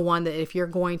 is the one that if you're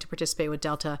going to participate with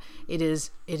Delta, it is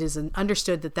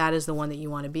understood that is the one that you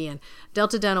want to be in.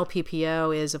 Delta Dental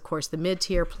PPO is, of course, the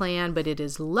mid-tier plan, but it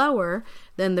is lower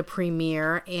than the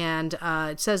Premier, and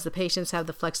it says the patients have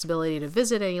the flexibility to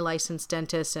visit any licensed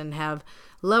dentist and have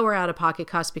lower out-of-pocket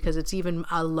costs because it's even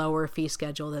a lower fee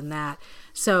schedule than that.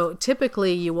 So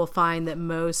typically you will find that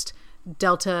most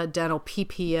Delta Dental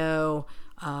PPO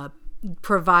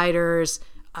providers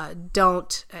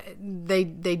don't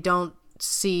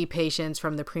see patients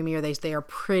from the Premier. They are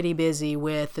pretty busy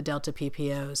with the Delta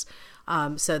PPOs.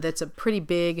 So that's a pretty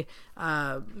big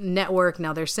network.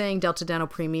 Now they're saying Delta Dental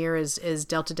Premier is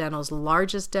Delta Dental's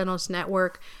largest dentist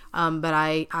network, but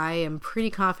I am pretty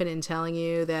confident in telling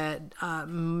you that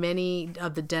many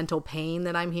of the dental pain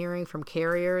that I'm hearing from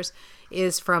carriers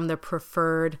is from the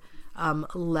preferred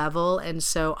level. And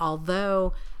so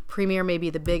although Premier may be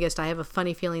the biggest, I have a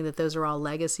funny feeling that those are all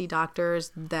legacy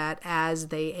doctors that as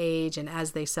they age and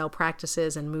as they sell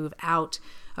practices and move out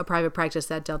a private practice,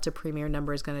 that Delta Premier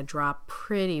number is going to drop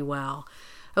pretty well.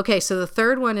 Okay, so the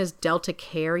third one is Delta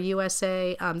Care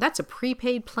USA. That's a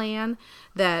prepaid plan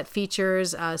that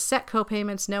features set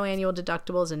copayments, no annual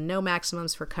deductibles, and no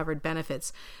maximums for covered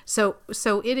benefits. So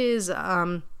it is.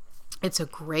 It's a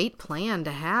great plan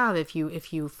to have if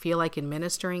you feel like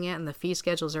administering it, and the fee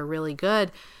schedules are really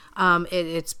good.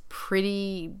 It's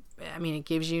pretty. I mean, it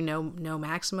gives you no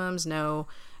maximums, no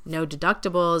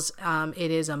deductibles.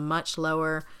 It is a much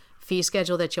lower fee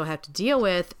schedule that you'll have to deal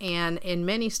with, and in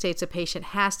many states, a patient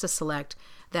has to select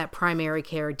that primary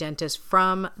care dentist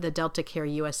from the Delta Care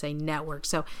USA network.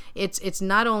 So it's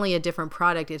not only a different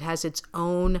product, it has its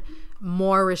own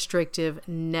more restrictive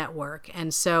network.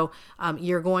 And so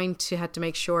you're going to have to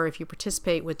make sure if you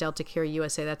participate with Delta Care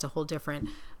USA, that's a whole different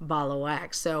ball of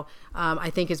wax. So I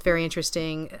think it's very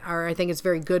interesting, or I think it's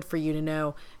very good for you to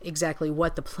know exactly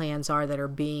what the plans are that are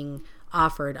being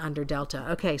offered under Delta.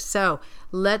 Okay, so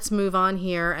let's move on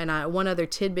here. And one other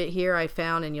tidbit here I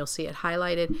found, and you'll see it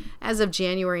highlighted. As of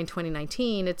January in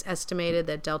 2019, it's estimated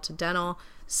that Delta Dental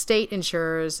state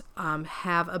insurers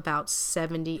have about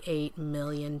 78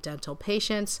 million dental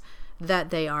patients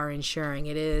that they are insuring.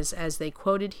 It is, as they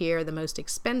quoted here, the most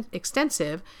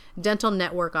extensive dental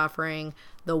network offering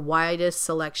the widest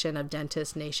selection of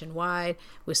dentists nationwide.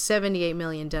 With 78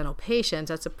 million dental patients,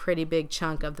 that's a pretty big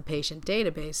chunk of the patient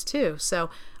database too.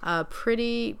 So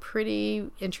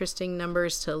pretty interesting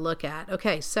numbers to look at.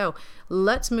 Okay, so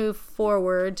let's move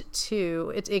forward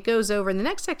to, it goes over, and the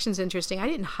next section's interesting. I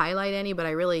didn't highlight any, but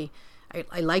I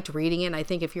liked reading it. And I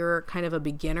think if you're kind of a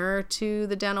beginner to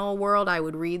the dental world, I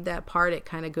would read that part. It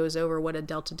kind of goes over what a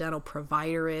Delta Dental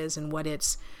provider is and what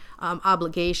its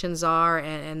obligations are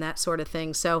and that sort of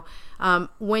thing. So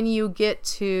when you get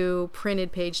to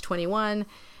printed page 21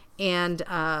 and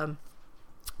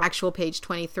actual page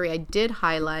 23, I did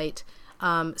highlight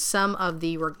some of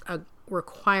the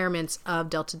requirements of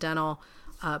Delta Dental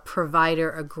provider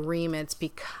agreements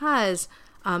because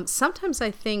sometimes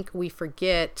I think we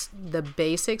forget the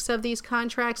basics of these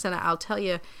contracts, and I'll tell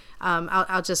you,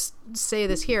 I'll just say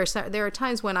this here. So there are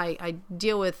times when I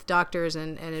deal with doctors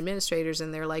and administrators,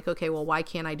 and they're like, okay, well, why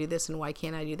can't I do this and why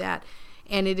can't I do that?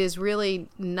 And it is really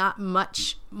not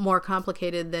much more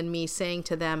complicated than me saying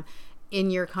to them, in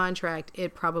your contract,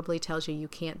 it probably tells you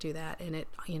can't do that. And it,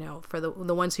 for the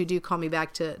ones who do call me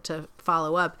back to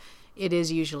follow up, it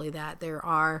is usually that there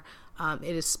are.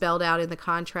 It is spelled out in the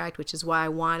contract, which is why I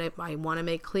want to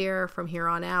make clear from here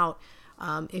on out.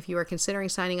 If you are considering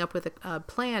signing up with a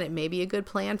plan, it may be a good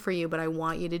plan for you, but I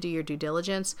want you to do your due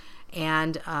diligence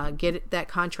and get that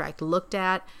contract looked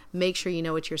at. Make sure you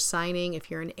know what you're signing.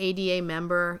 If you're an ADA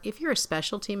member, if you're a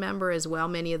specialty member as well,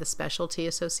 many of the specialty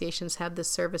associations have this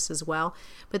service as well.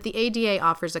 But the ADA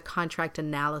offers a contract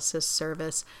analysis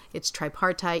service. It's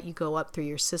tripartite. You go up through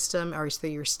your system or through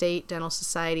your state dental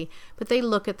society, but they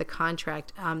look at the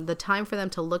contract. The time for them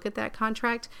to look at that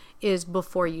contract is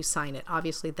before you sign it.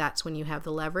 Obviously, that's when you have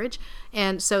the leverage.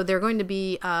 And so they're going to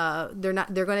be, they're going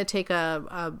to take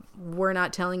a we're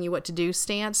not telling you what to do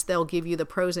stance. They'll give you the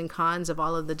pros and cons of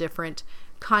all of the different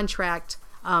contract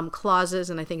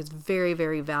clauses, and I think it's very,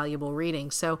 very valuable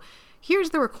reading. So here's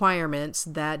the requirements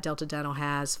that Delta Dental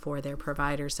has for their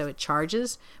providers. So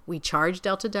we charge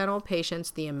Delta Dental patients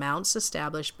the amounts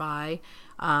established by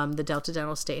the Delta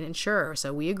Dental state insurer.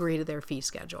 So we agree to their fee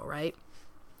schedule, right?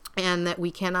 And that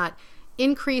we cannot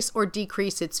increase or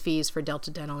decrease its fees for Delta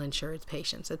Dental insured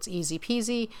patients. It's easy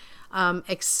peasy.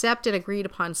 Accept an agreed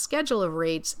upon schedule of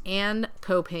rates and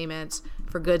co-payments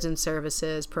for goods and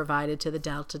services provided to the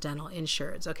Delta Dental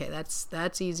insureds. Okay,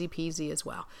 that's easy peasy as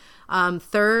well.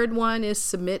 Third one is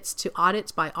submits to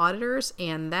audits by auditors,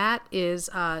 and that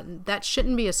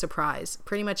shouldn't be a surprise.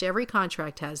 Pretty much every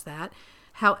contract has that.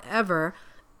 However,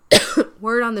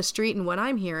 word on the street and what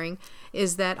I'm hearing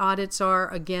is that audits are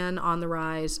again on the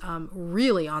rise,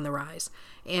 really on the rise.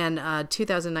 And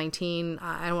 2019,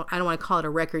 I don't want to call it a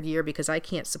record year because I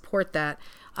can't support that,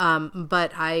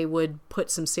 but I would put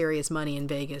some serious money in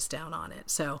Vegas down on it.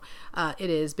 So it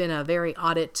has been a very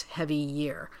audit-heavy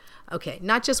year. Okay,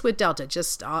 not just with Delta,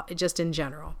 just in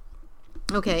general.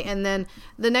 Okay, and then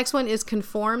the next one is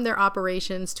conform their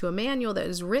operations to a manual that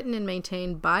is written and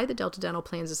maintained by the Delta Dental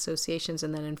Plans Associations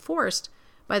and then enforced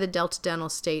by the Delta Dental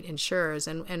state insurers.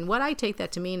 And what I take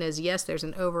that to mean is, yes, there's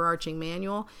an overarching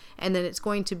manual, and then it's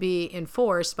going to be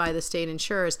enforced by the state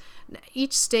insurers.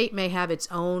 Each state may have its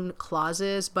own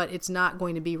clauses, but it's not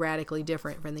going to be radically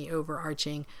different from the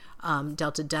overarching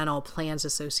Delta Dental Plans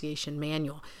Association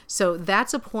manual. So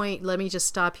that's a point. Let me just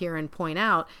stop here and point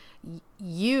out,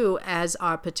 you as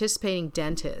a participating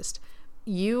dentist,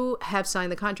 you have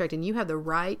signed the contract and you have the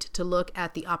right to look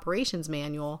at the operations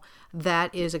manual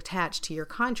that is attached to your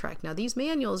contract. Now, these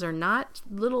manuals are not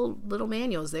little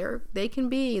manuals. They can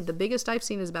be, the biggest I've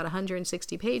seen is about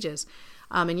 160 pages.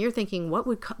 And you're thinking, what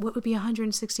would be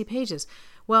 160 pages?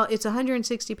 Well, it's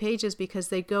 160 pages because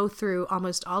they go through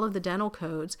almost all of the dental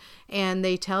codes and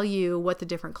they tell you what the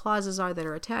different clauses are that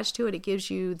are attached to it. It gives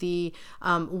you the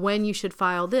when you should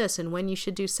file this and when you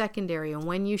should do secondary and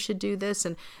when you should do this.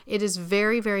 And it is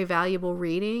very, very valuable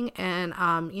reading. And,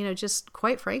 just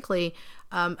quite frankly,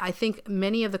 I think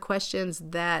many of the questions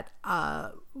that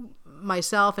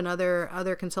myself and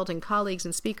other consulting colleagues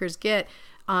and speakers get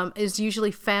is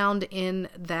usually found in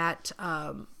that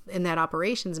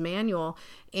operations manual.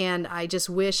 And I just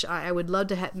wish I would love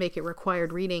to make it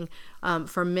required reading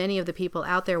for many of the people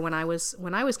out there. When I was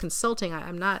consulting,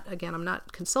 I'm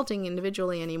not consulting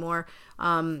individually anymore.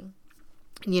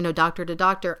 Doctor to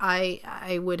doctor,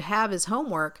 I would have as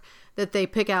homework that they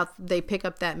pick up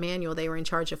that manual. They were in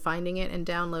charge of finding it and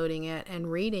downloading it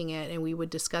and reading it, and we would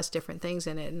discuss different things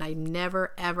in it. And I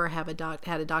never ever had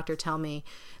a doctor tell me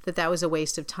that was a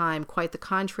waste of time. Quite the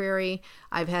contrary.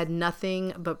 I've had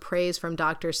nothing but praise from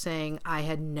doctors saying, I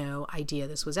had no idea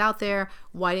this was out there.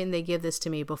 Why didn't they give this to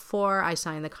me before I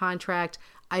signed the contract?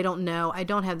 I don't know. I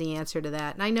don't have the answer to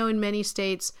that. And I know in many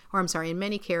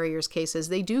carriers' cases,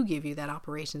 they do give you that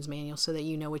operations manual so that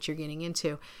you know what you're getting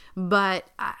into. But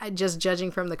just judging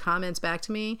from the comments back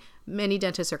to me, many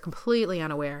dentists are completely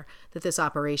unaware that this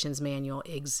operations manual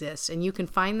exists. And you can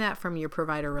find that from your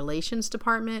provider relations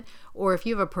department, or if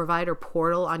you have a provider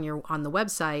portal on the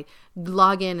website,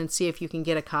 log in and see if you can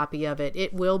get a copy of it.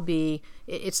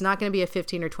 It's not going to be a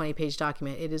 15 or 20 page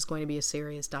document. It is going to be a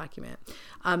serious document.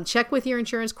 Check with your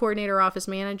insurance coordinator or office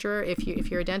manager if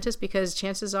you're a dentist, because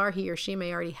chances are he or she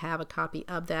may already have a copy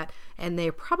of that, and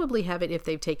they probably have it if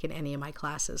they've taken any of my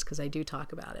classes, because I do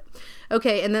talk about it.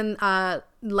 Okay, and then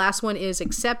last one is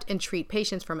accept and treat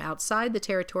patients from outside the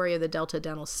territory of the Delta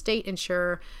Dental state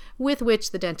insurer with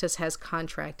which the dentist has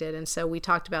contracted. And so we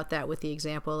talked about that with the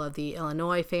example of the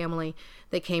Illinois family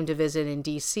that came to visit in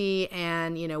DC,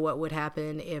 and what would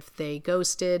happen if they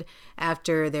ghosted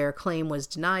after their claim was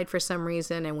denied for some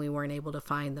reason and we weren't able to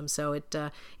find them. So it's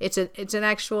a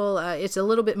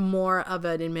little bit more of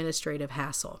an administrative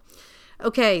hassle.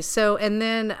 Okay, so and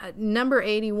then number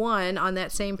 81 on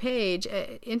that same page,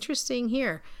 interesting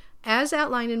here. As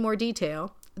outlined in more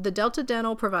detail, the Delta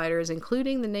Dental providers,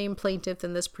 including the named plaintiff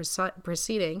in this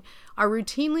proceeding, are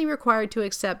routinely required to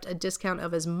accept a discount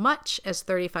of as much as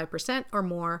 35% or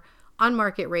more on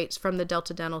market rates from the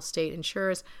Delta Dental state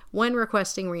insurers when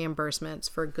requesting reimbursements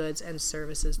for goods and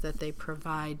services that they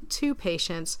provide to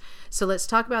patients. So let's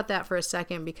talk about that for a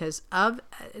second, because of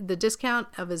the discount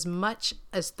of as much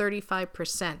as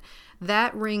 35%,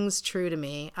 that rings true to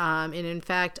me. And in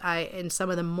fact, in some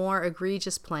of the more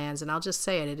egregious plans, and I'll just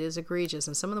say it is egregious,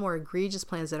 and some of the more egregious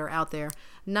plans that are out there,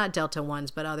 not Delta ones,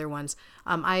 but other ones,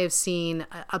 I have seen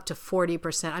up to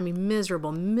 40%. I mean,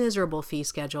 miserable fee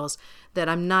schedules that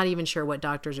I'm not even sure what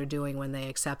doctors are doing when they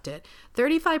accept it.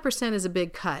 35% is a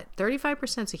big cut.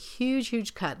 35% is a huge,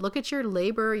 huge cut. Look at your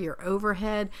labor, your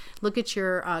overhead, look at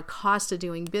your cost of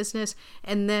doing business,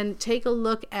 and then take a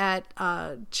look at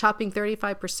chopping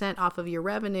 35% off of your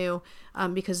revenue,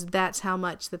 because that's how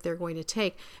much that they're going to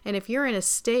take. And if you're in a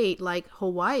state like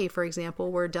Hawaii, for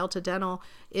example, where Delta Dental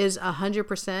is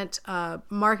 100%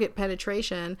 market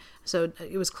penetration, so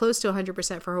it was close to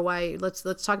 100% for Hawaii. Let's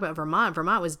talk about Vermont.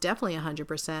 Vermont was definitely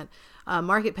 100%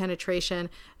 market penetration.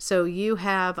 So you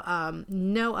have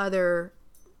no other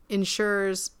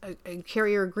insurers and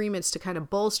carrier agreements to kind of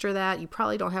bolster that. You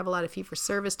probably don't have a lot of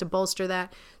fee-for-service to bolster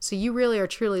that. So you really are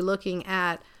truly looking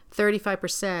at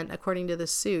 35%, according to the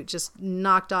suit, just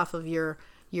knocked off of your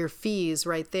fees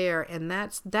right there. And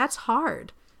that's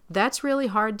hard. That's really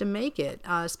hard to make it,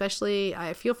 especially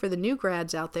I feel for the new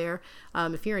grads out there.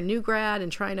 If you're a new grad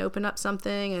and trying to open up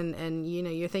something and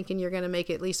you're thinking you're going to make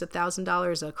at least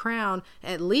 $1,000 a crown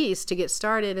at least to get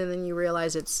started, and then you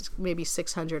realize it's maybe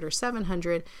 $600 or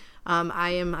 $700.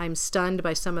 I'm stunned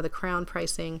by some of the crown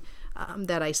pricing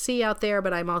that I see out there,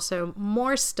 but I'm also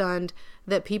more stunned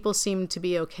that people seem to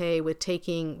be okay with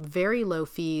taking very low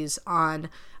fees on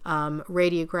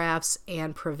radiographs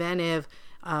and preventive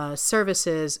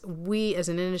services. We as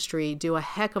an industry do a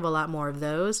heck of a lot more of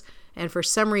those, and for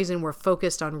some reason we're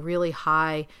focused on really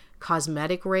high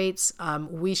cosmetic rates.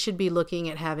 We should be looking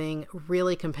at having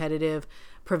really competitive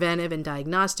preventive and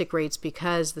diagnostic rates,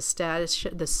 because the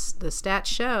stats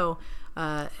show,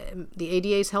 the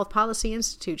ADA's Health Policy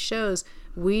Institute shows,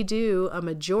 we do a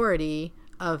majority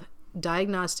of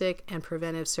diagnostic and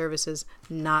preventive services,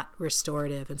 not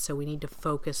restorative, and so we need to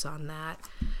focus on that.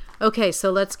 Okay,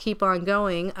 so let's keep on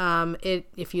going.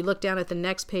 If you look down at the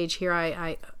next page here,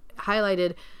 I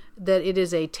highlighted that it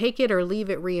is a take it or leave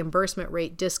it reimbursement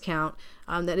rate discount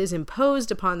that is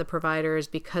imposed upon the providers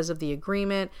because of the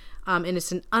agreement, and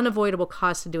it's an unavoidable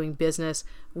cost of doing business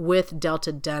with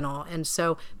Delta Dental. And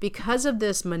so because of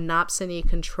this monopsony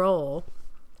control,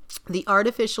 the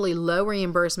artificially low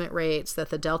reimbursement rates that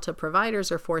the Delta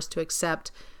providers are forced to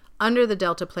accept under the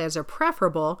Delta plans are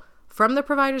preferable from the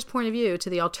provider's point of view to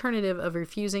the alternative of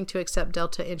refusing to accept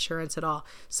Delta insurance at all.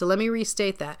 So let me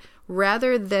restate that.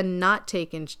 Rather than not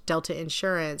taking Delta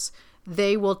insurance,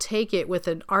 they will take it with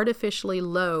an artificially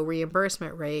low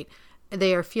reimbursement rate.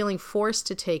 They are feeling forced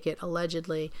to take it,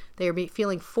 allegedly. They are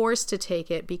feeling forced to take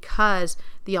it because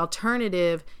the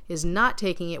alternative is not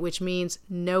taking it, which means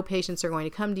no patients are going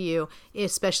to come to you,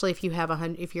 especially if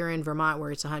if you're in Vermont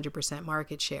where it's 100%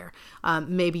 market share.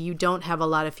 Maybe you don't have a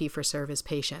lot of fee-for-service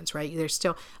patients, right? There's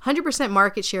still 100%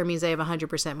 market share means they have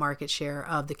 100% market share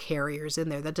of the carriers in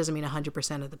there. That doesn't mean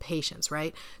 100% of the patients,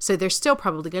 right? So there's still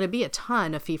probably going to be a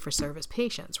ton of fee-for-service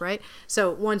patients, right?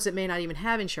 So ones that may not even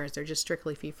have insurance, they're just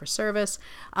strictly fee-for-service.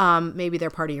 Maybe they're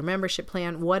part of your membership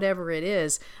plan, whatever it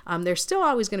is. There's still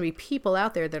always going to be people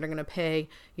out there that are going to pay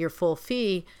your full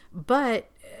fee, but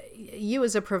you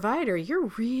as a provider, you're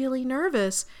really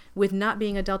nervous with not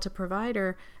being a Delta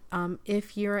provider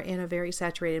if you're in a very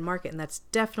saturated market. And that's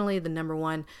definitely the number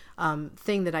one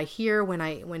thing that I hear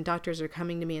when doctors are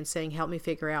coming to me and saying, help me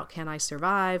figure out, can I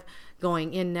survive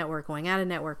going in network, going out of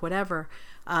network, whatever.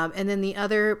 And then the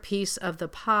other piece of the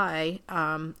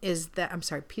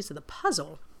piece of the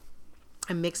puzzle.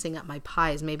 I'm mixing up my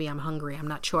pies. Maybe I'm hungry. I'm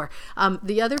not sure.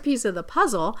 The other piece of the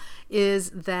puzzle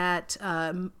is that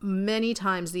many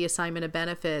times the assignment of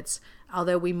benefits,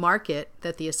 although we market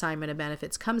that the assignment of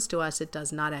benefits comes to us, it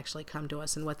does not actually come to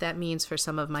us. And what that means for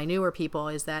some of my newer people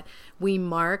is that we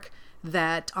mark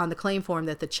that on the claim form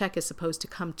that the check is supposed to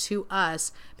come to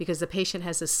us because the patient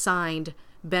has assigned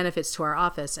benefits to our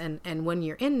office. And when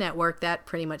you're in network, that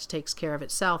pretty much takes care of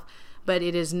itself. But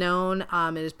it is known,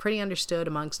 it is pretty understood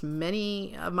amongst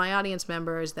many of my audience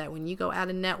members that when you go out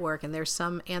of network, and there's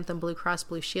some Anthem Blue Cross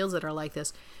Blue Shields that are like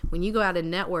this, when you go out of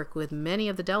network with many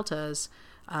of the Deltas,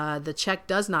 the check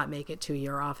does not make it to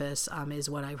your office, is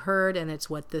what I've heard, and it's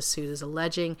what this suit is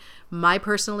alleging. My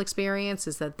personal experience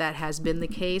is that has been the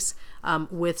case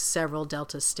with several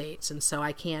Delta states, and so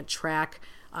I can't track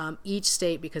each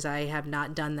state because I have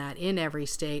not done that in every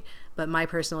state. But my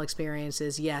personal experience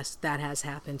is, yes, that has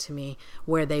happened to me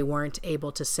where they weren't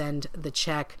able to send the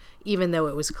check, even though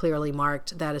it was clearly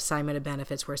marked that assignment of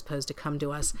benefits were supposed to come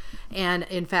to us. And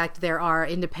in fact, there are,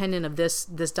 independent of this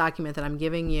document that I'm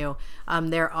giving you,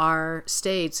 there are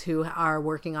states who are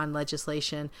working on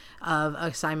legislation of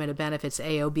assignment of benefits,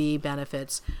 AOB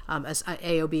benefits,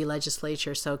 AOB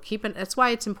legislature. So that's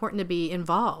why it's important to be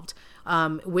involved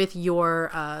with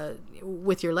your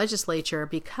legislature,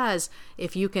 because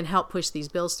if you can help help push these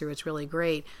bills through. It's really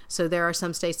great. So there are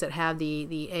some states that have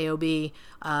the AOB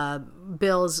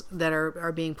bills that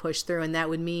are being pushed through, and that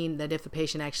would mean that if the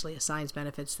patient actually assigns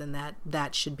benefits, then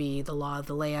that should be the law of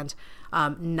the land,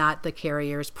 not the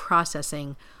carrier's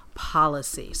processing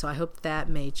policy. So I hope that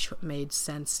made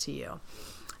sense to you.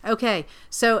 Okay,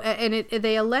 so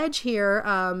they allege here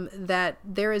that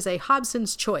there is a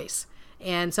Hobson's choice.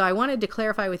 And so I wanted to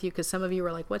clarify with you, because some of you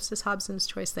were like, what's this Hobson's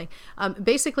choice thing?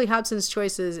 Basically, Hobson's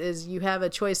choice is you have a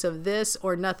choice of this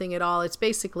or nothing at all. It's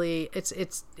basically,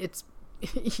 it's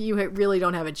you really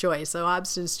don't have a choice. So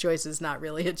Hobson's choice is not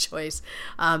really a choice.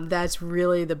 That's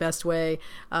really the best way.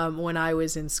 When I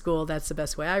was in school, that's the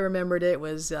best way I remembered it.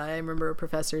 I remember a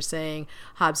professor saying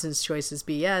Hobson's choice is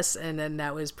BS, and then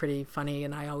that was pretty funny,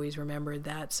 and I always remembered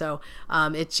that. So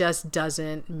it just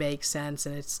doesn't make sense,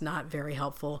 and it's not very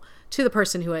helpful to the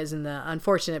person who is in the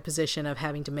unfortunate position of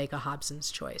having to make a Hobson's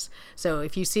choice. So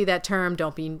if you see that term,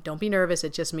 don't be nervous.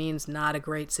 It just means not a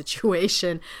great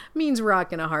situation. It means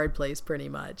rock in a hard place, pretty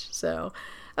much. So,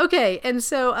 okay, and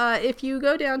so if you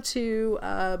go down to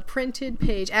printed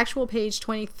page, actual page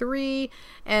 23,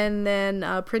 and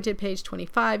then printed page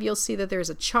 25, you'll see that there's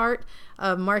a chart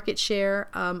of market share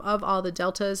of all the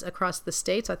deltas across the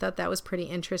states. I thought that was pretty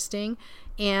interesting.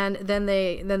 And then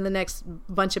the next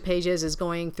bunch of pages is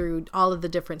going through all of the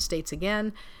different states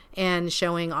again and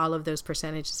showing all of those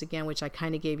percentages again, which I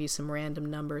kind of gave you some random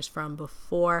numbers from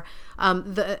before.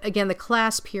 The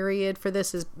class period for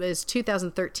this is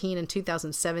 2013 and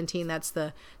 2017. That's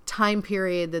the time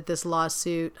period that this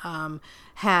lawsuit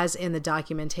has in the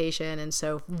documentation. And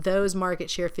so those market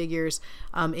share figures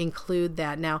include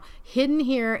that. Now, hidden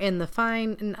here in the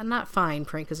not fine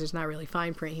print, because there's not really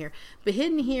fine print here, but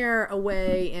hidden here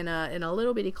away in a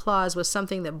little bitty clause was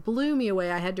something that blew me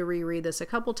away. I had to reread this a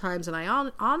couple times, and I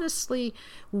honestly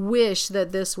wish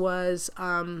that this was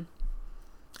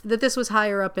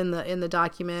higher up in the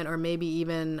document, or maybe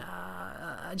even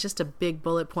just a big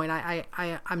bullet point.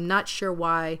 I'm not sure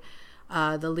why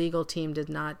the legal team did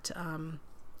not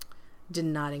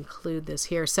include this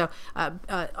here. So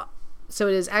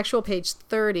it is actual page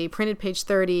 30, printed page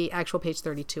 30, actual page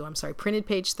 32. I'm sorry, printed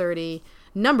page 30,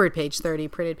 numbered page 30,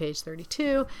 printed page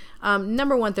 32.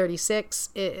 Number 136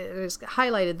 is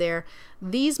highlighted there.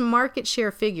 These market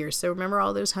share figures, so remember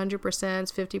all those 100%,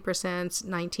 50%,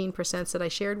 19% that I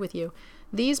shared with you.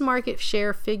 These market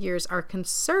share figures are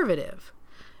conservative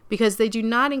because they do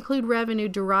not include revenue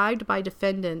derived by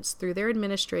defendants through their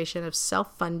administration of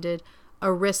self-funded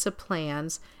ERISA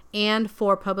plans and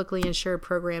for publicly insured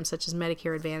programs such as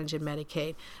Medicare Advantage and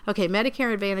Medicaid. Okay,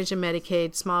 Medicare Advantage and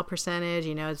Medicaid, small percentage,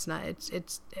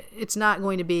 it's not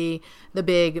going to be the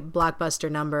big blockbuster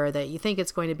number that you think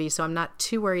it's going to be, so I'm not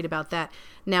too worried about that.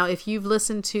 Now, if you've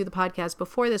listened to the podcast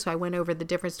before this, I went over the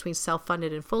difference between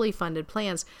self-funded and fully funded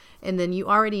plans, and then you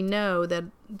already know that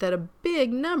a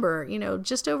big number,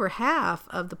 just over half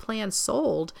of the plans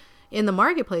sold in the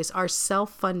marketplace are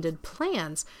self-funded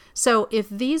plans. So if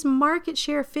these market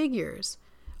share figures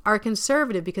are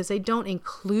conservative because they don't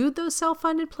include those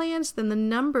self-funded plans, then the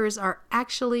numbers are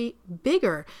actually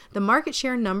bigger. The market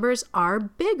share numbers are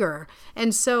bigger.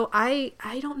 And so I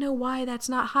don't know why that's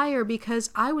not higher, because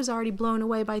I was already blown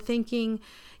away by thinking,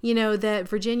 that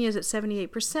Virginia is at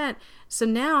 78%. So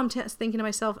now I'm thinking to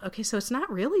myself, okay, so it's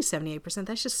not really 78%.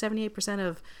 That's just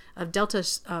 78% of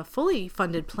Delta's fully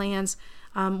funded plans.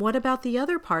 What about the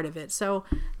other part of it? So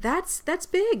that's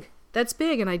big. That's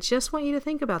big, and I just want you to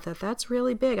think about that. That's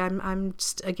really big. I'm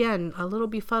just, again, a little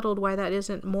befuddled why that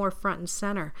isn't more front and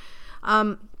center.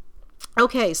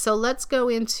 Okay, so let's go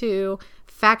into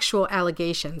factual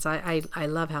allegations. I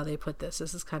love how they put this.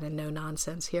 This is kind of no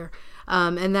nonsense here.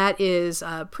 And that is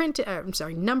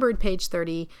numbered page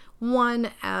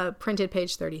 31, printed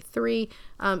page 33.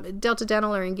 Delta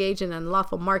Dental are engaged in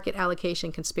unlawful market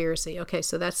allocation conspiracy. Okay,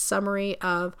 so that's summary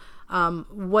of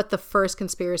what the first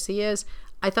conspiracy is.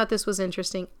 I thought this was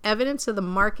interesting. Evidence of the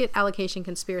market allocation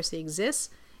conspiracy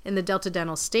exists in the Delta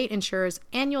Dental state insurers'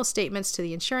 annual statements to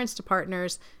the insurance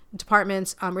departments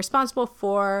responsible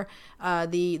for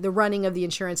the running of the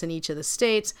insurance in each of the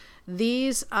states.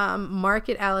 These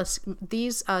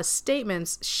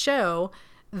statements show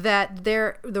that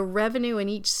the revenue in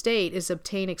each state is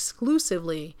obtained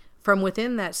exclusively from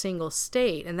within that single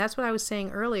state. And that's what I was saying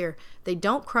earlier. They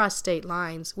don't cross state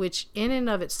lines, which in and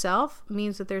of itself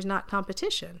means that there's not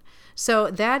competition. So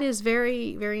that is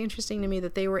very, very interesting to me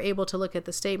that they were able to look at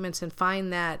the statements and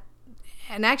find that,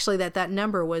 and actually that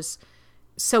number was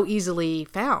so easily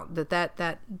found,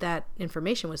 that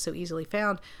information was so easily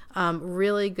found.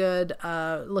 Really good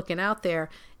looking out there.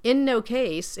 In no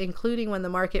case, including when the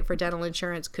market for dental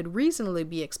insurance could reasonably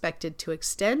be expected to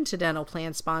extend to dental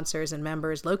plan sponsors and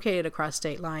members located across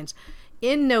state lines,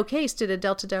 in no case did a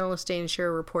Delta Dental Estate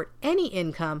Insurer report any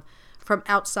income from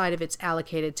outside of its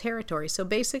allocated territory. So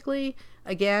basically,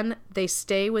 again, they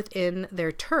stay within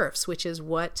their turfs, which is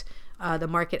what the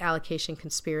market allocation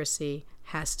conspiracy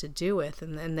has to do with.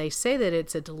 And they say that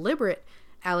it's a deliberate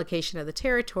allocation of the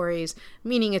territories,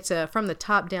 meaning it's a from the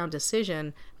top down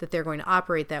decision that they're going to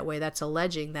operate that way. That's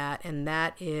alleging that, and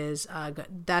that is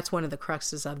that's one of the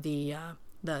cruxes of the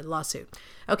lawsuit.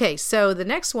 Okay, so the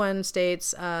next one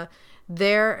states the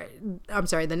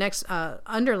next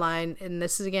underline, and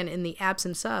this is again in the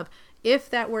absence of, if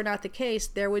that were not the case,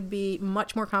 there would be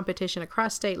much more competition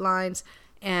across state lines,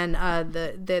 and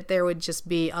that there would just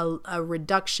be a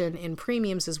reduction in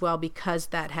premiums as well, because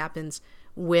that happens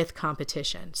with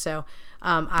competition. So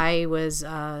I was,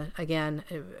 again,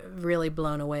 really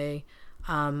blown away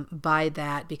by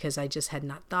that, because I just had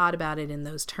not thought about it in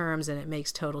those terms, and it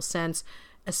makes total sense,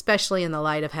 especially in the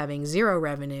light of having zero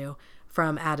revenue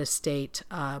from out-of-state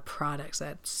products.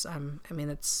 That's,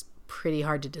 it's pretty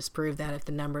hard to disprove that if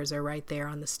the numbers are right there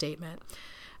on the statement.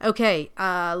 Okay,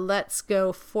 let's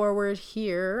go forward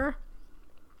here.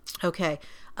 Okay,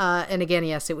 and again,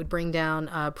 yes, it would bring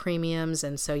down premiums,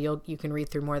 and so you can read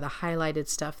through more of the highlighted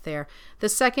stuff there. The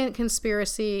second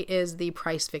conspiracy is the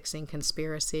price-fixing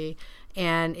conspiracy,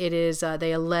 and it is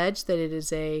they allege that it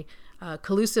is a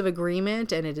collusive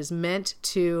agreement, and it is meant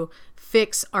to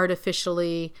fix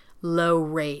artificially low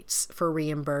rates for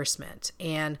reimbursement,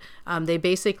 and they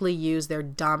basically use their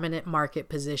dominant market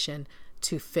position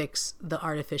to fix the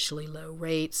artificially low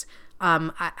rates.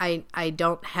 I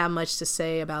don't have much to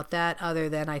say about that, other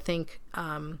than I think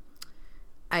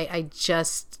I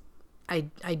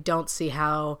don't see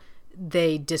how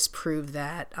they disprove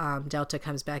that. Delta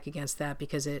comes back against that,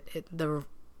 because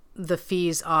the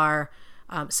fees are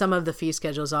some of the fee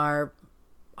schedules are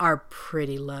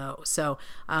pretty low. So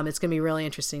it's going to be really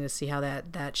interesting to see how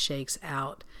that shakes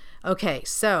out. Okay,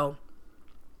 so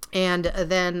and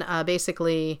then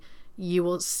basically you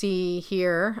will see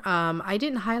here, I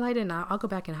didn't highlight it, and I'll go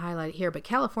back and highlight it here, but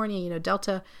California,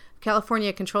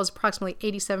 California controls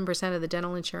approximately 87% of the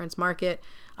dental insurance market.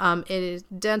 It is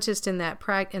dentists in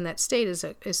that state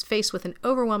is faced with an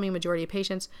overwhelming majority of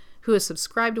patients who have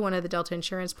subscribed to one of the Delta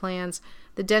insurance plans.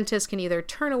 The dentist can either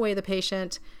turn away the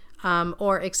patient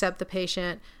or accept the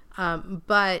patient,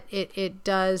 but it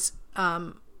does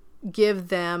give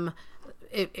them,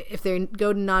 if they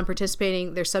go to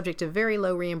non-participating, they're subject to very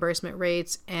low reimbursement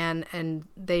rates, and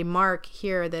they mark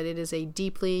here that it is a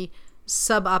deeply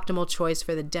suboptimal choice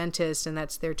for the dentist, and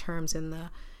that's their terms in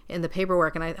the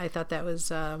paperwork. And I thought that was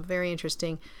very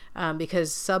interesting,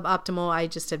 because suboptimal, I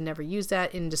just have never used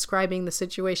that in describing the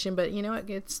situation, but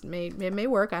it may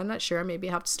work. I'm not sure. Maybe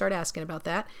I'll have to start asking about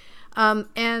that.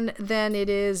 And then it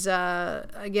is,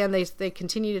 again, they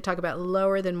continue to talk about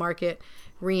lower than market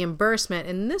reimbursement.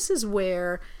 And this is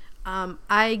where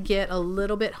I get a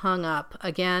little bit hung up.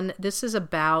 Again, this is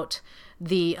about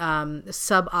the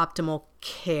suboptimal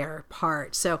care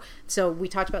part. So we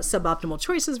talked about suboptimal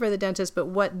choices for the dentist, but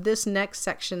what this next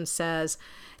section says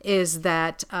is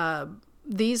that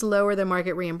these lower than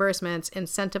market reimbursements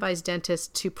incentivize dentists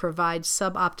to provide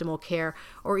suboptimal care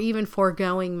or even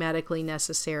foregoing medically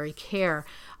necessary care.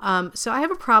 So I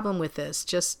have a problem with this,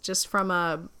 just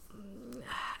from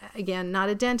again, not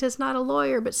a dentist, not a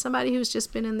lawyer, but somebody who's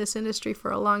just been in this industry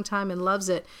for a long time and loves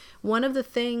it. One of the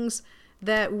things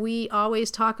that we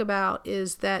always talk about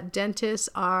is that dentists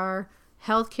are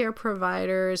healthcare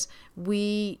providers.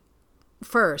 We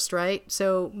first, right?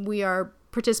 So we are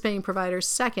participating providers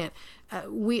second.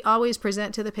 We always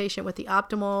present to the patient what the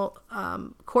optimal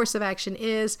course of action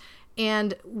is,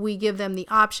 and we give them the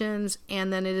options,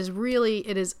 and then it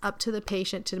is up to the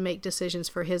patient to make decisions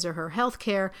for his or her health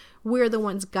care. We're the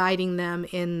ones guiding them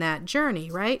in that journey,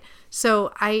 right?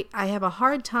 So I have a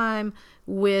hard time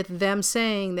with them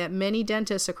saying that many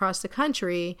dentists across the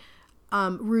country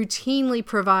routinely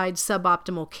provide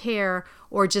suboptimal care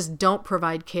or just don't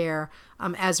provide care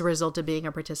as a result of being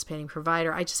a participating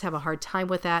provider. I just have a hard time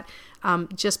with that.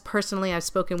 Just personally, I've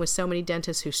spoken with so many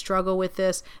dentists who struggle with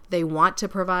this. They want to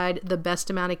provide the best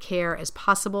amount of care as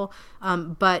possible,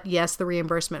 but yes, the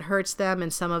reimbursement hurts them,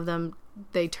 and some of them,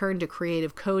 they turn to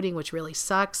creative coding, which really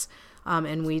sucks.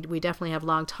 And we definitely have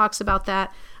long talks about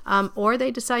that, or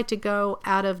they decide to go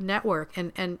out of network.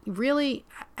 And really,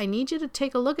 I need you to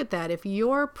take a look at that. If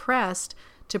you're pressed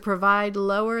to provide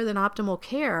lower than optimal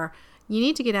care, you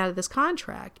need to get out of this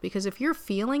contract, because if you're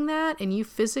feeling that and you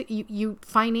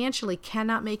financially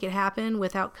cannot make it happen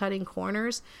without cutting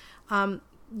corners,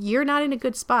 you're not in a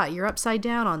good spot. You're upside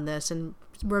down on this, and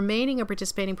remaining a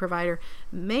participating provider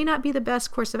may not be the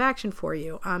best course of action for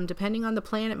you. Depending on the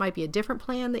plan, it might be a different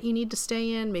plan that you need to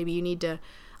stay in. Maybe you need to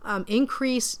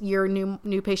increase your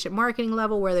new patient marketing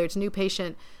level, whether it's new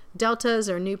patient deltas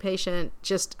or new patient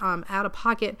just out of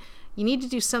pocket. You need to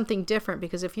do something different,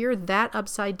 because if you're that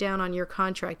upside down on your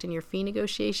contract and your fee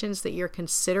negotiations that you're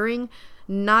considering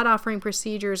not offering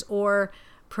procedures or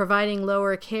providing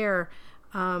lower care,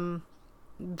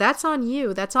 that's on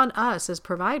you. That's on us as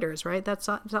providers, right? That's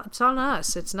on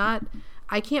us. It's not,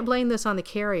 I can't blame this on the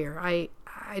carrier. I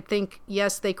think,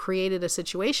 yes, they created a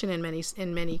situation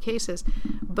in many cases,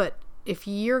 but if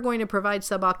you're going to provide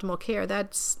suboptimal care,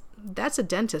 that's a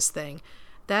dentist thing.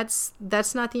 That's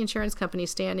not the insurance company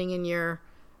standing in your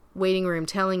waiting room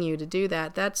telling you to do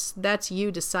that. That's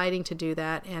you deciding to do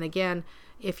that. And again,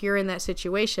 if you're in that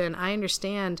situation, I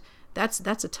understand that's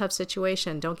a tough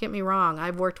situation. Don't get me wrong.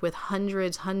 I've worked with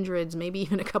hundreds, maybe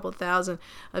even a couple thousand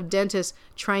of dentists,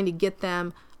 trying to get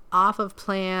them off of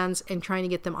plans and trying to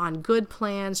get them on good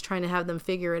plans, trying to have them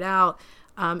figure it out.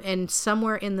 And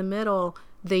somewhere in the middle,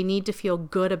 they need to feel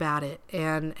good about it.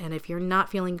 And if you're not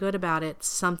feeling good about it,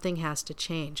 something has to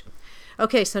change.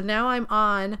 Okay, so now I'm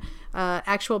on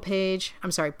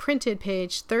printed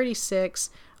page 36,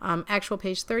 actual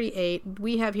page 38.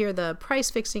 We have here the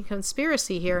price fixing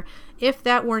conspiracy here. If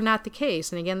that were not the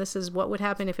case, and again, this is what would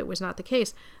happen if it was not the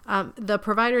case, the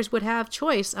providers would have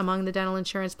choice among the dental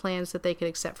insurance plans that they could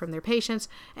accept from their patients,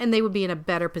 and they would be in a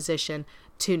better position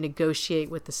to negotiate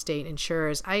with the state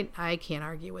insurers. I can't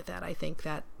argue with that. I think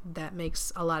that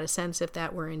makes a lot of sense if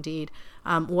that were indeed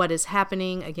what is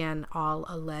happening. Again, all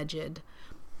alleged.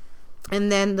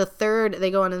 And then they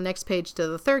go on to the next page to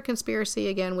the third conspiracy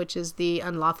again, which is the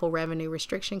unlawful revenue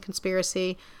restriction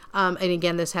conspiracy. And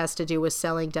again, this has to do with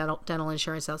selling dental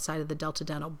insurance outside of the Delta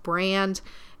Dental brand.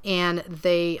 And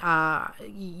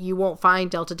you won't find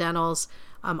Delta Dentals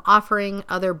offering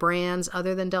other brands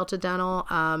other than Delta Dental,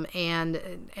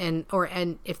 and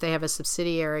if they have a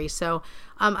subsidiary. So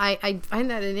I find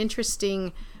that an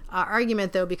interesting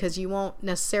argument, though, because you won't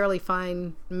necessarily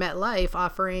find MetLife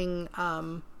offering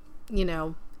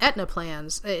Aetna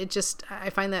plans. I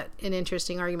find that an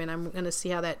interesting argument. I'm going to see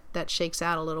how that shakes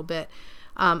out a little bit.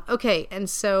 Okay, and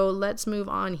so let's move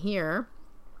on here.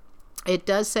 It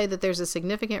does say that there's a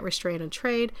significant restraint on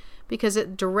trade because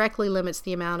it directly limits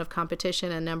the amount of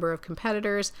competition and number of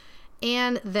competitors.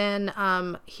 And then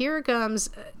here it comes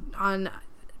on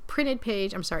printed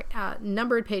page,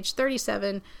 numbered page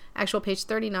 37, actual page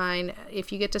 39.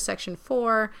 If you get to section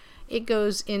 4, it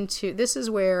goes into, this is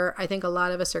where I think a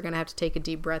lot of us are going to have to take a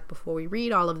deep breath before we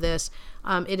read all of this.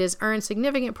 It has earned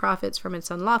significant profits from its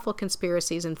unlawful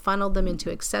conspiracies and funneled them into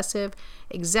excessive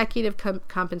executive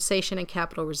compensation and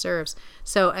capital reserves.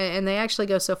 So, and they actually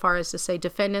go so far as to say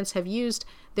defendants have used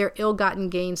their ill-gotten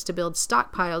gains to build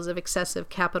stockpiles of excessive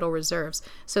capital reserves.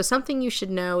 So something you should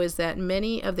know is that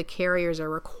many of the carriers are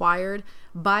required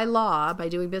by law, by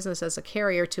doing business as a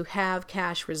carrier, to have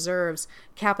cash reserves,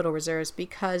 capital reserves,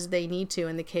 because they need to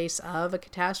in the case of a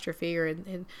catastrophe, or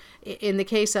in the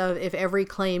case of if every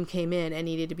claim came in and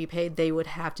needed to be paid, they would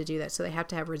have to do that. So they have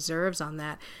to have reserves on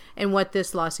that. And what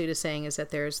this lawsuit is saying is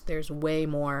that there's way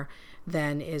more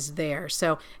than is there.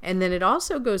 So, and then it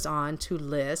also goes on to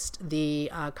list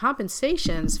the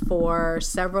compensations for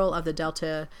several of the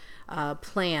Delta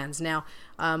plans. Now,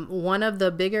 one of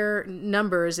the bigger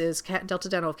numbers is Delta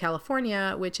Dental of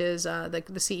California, which is the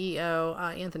CEO,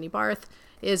 Anthony Barth,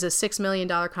 is a $6 million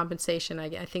compensation.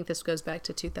 I think this goes back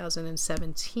to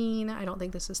 2017. I don't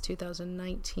think this is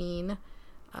 2019.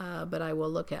 But I will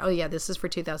look at, this is for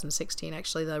 2016.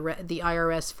 Actually, the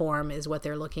IRS form is what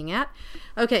they're looking at.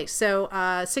 Okay, so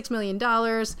 $6 million.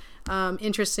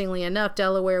 Interestingly enough,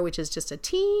 Delaware, which is just a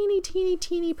teeny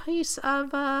piece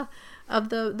of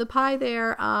the pie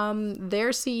there, their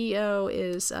CEO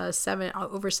is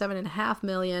over $7.5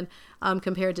 million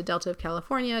compared to Delta of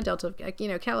California.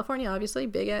 California, obviously,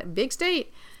 big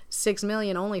state. $6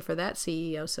 million only for that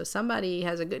CEO. So somebody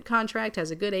has a good contract,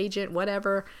 has a good agent,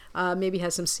 whatever, maybe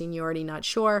has some seniority, not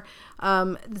sure.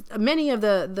 Many of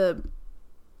the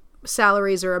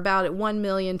salaries are about at $1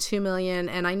 million, $2 million,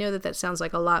 and I know that sounds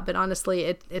like a lot, but honestly,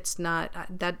 it's not.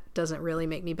 That doesn't really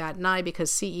make me bat an eye,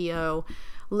 because CEO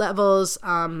levels,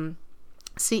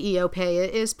 CEO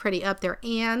pay is pretty up there,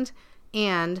 and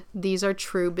And these are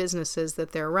true businesses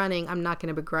that they're running. I'm not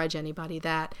going to begrudge anybody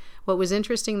that. What was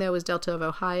interesting, though, was Delta of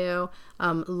Ohio.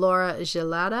 Laura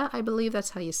Gelada, I believe that's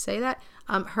how you say that.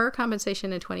 Her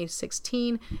compensation in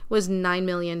 2016 was $9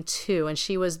 million too, and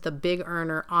she was the big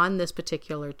earner on this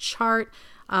particular chart.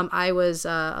 I was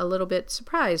a little bit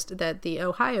surprised that the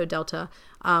Ohio Delta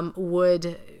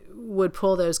would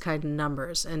pull those kind of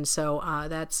numbers, and so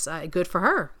that's good for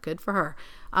her. Good for her.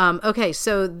 Okay,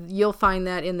 so you'll find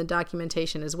that in the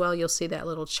documentation as well. You'll see that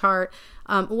little chart.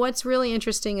 What's really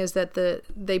interesting is that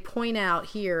they point out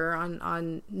here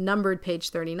on numbered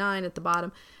page 39 at the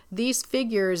bottom, these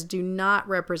figures do not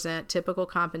represent typical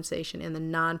compensation in the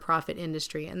nonprofit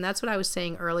industry. And that's what I was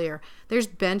saying earlier. There's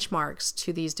benchmarks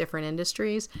to these different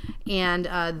industries, and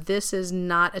this is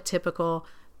not a typical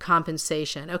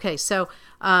compensation. Okay, so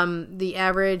the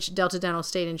average Delta Dental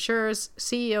State Insurers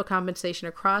CEO compensation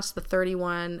across the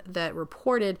 31 that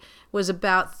reported was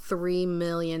about $3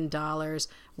 million,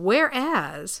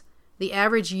 whereas the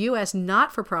average U.S.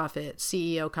 not-for-profit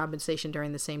CEO compensation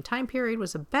during the same time period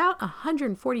was about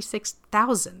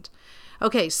 $146,000.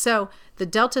 Okay, so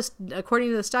according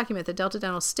to this document, the Delta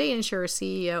Dental State Insurer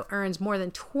CEO earns more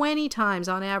than 20 times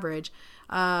on average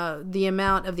the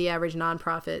amount of the average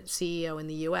nonprofit CEO in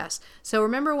the U.S. So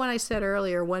remember when I said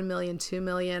earlier, 1 million, 2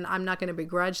 million, I'm not going to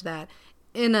begrudge that.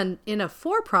 In a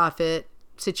for-profit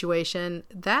situation,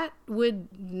 that would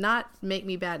not make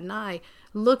me bat an eye.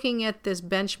 Looking at this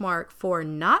benchmark for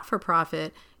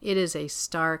not-for-profit, it is a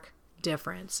stark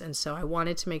difference. And so I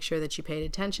wanted to make sure that you paid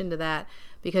attention to that,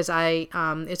 because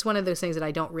it's one of those things that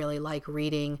I don't really like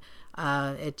reading.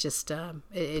 It just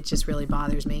really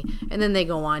bothers me. And then they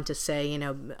go on to say,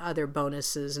 other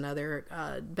bonuses and other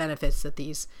benefits that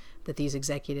these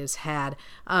executives had.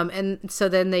 And so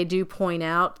then they do point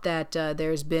out that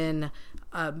there's been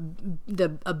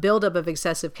a buildup of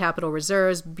excessive capital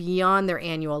reserves beyond their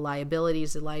annual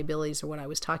liabilities. The liabilities are what I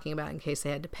was talking about in case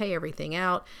they had to pay everything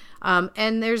out.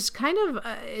 And there's kind of,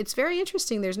 it's very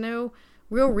interesting. There's no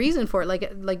real reason for it.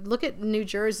 Like look at New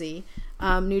Jersey.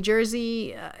 New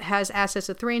Jersey has assets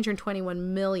of $321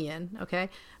 million. Okay.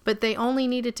 But they only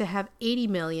needed to have $80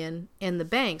 million in the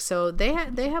bank. So they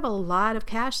have a lot of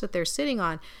cash that they're sitting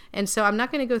on. And so I'm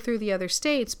not going to go through the other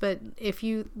states, but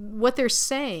what they're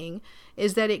saying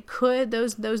is that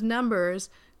those numbers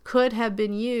could have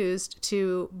been used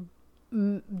to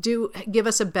give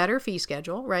us a better fee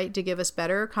schedule, right? To give us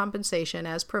better compensation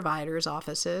as providers,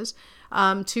 offices,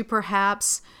 to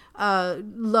perhaps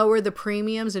lower the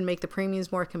premiums and make the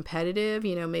premiums more competitive.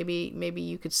 Maybe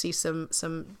you could see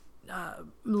some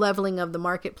leveling of the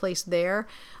marketplace there.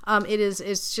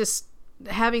 It's just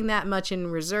having that much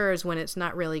in reserves when it's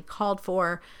not really called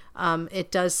for.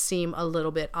 It does seem a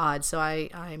little bit odd. So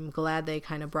I'm glad they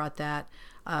kind of brought that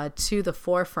to the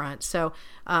forefront. So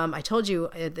I told you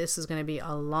this is going to be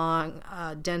a long,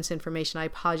 dense information. I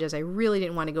apologize. I really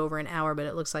didn't want to go over an hour, but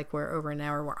it looks like we're over an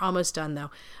hour. We're almost done, though.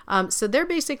 So they're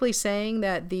basically saying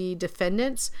that the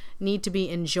defendants need to be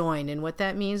enjoined. And what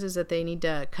that means is that they need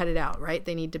to cut it out, right?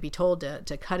 They need to be told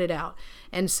to cut it out.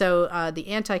 And so the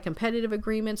anti-competitive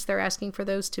agreements, they're asking for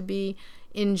those to be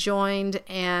enjoined.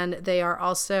 And they are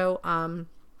also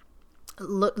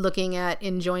looking at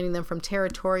enjoining them from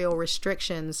territorial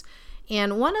restrictions.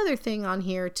 And one other thing on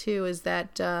here too is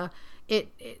that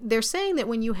they're saying that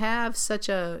when you have such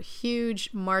a huge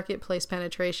marketplace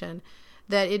penetration,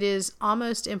 that it is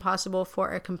almost impossible for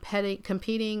a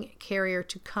competing carrier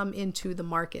to come into the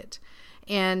market.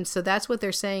 And so that's what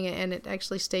they're saying, and it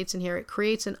actually states in here, it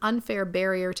creates an unfair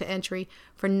barrier to entry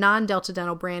for non-Delta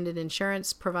Dental branded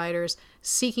insurance providers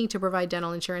seeking to provide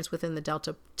dental insurance within the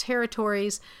Delta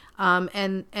territories.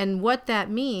 And what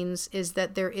that means is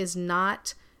that there is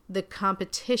not the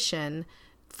competition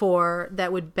that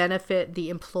would benefit the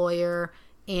employer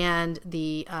and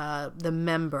the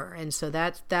member. And so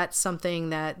that's something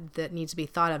that needs to be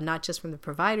thought of, not just from the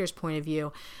provider's point of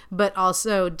view, but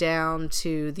also down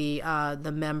to the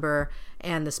member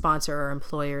and the sponsor or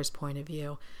employer's point of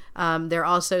view. They're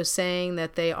also saying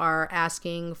that they are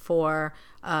asking for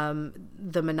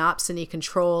the monopsony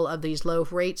control of these low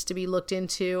rates to be looked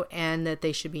into, and that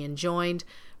they should be enjoined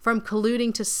from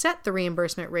colluding to set the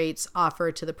reimbursement rates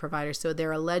offered to the provider. So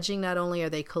they're alleging not only are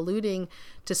they colluding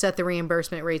to set the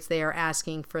reimbursement rates, they are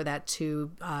asking for that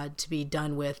to be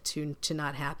done with, to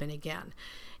not happen again.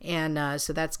 And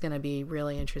so that's going to be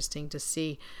really interesting to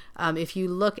see. If you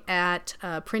look at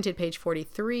printed page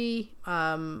 43,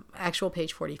 actual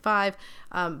page 45,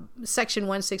 section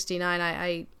 169,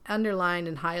 I underlined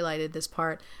and highlighted this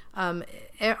part.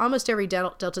 Almost every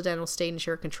Delta Dental state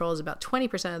insurer controls about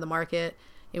 20% of the market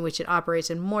in which it operates,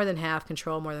 and more than half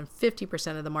control more than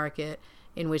 50% of the market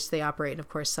in which they operate. And of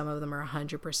course, some of them are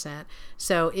 100%.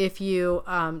 So if you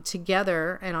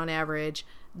together and on average,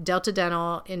 Delta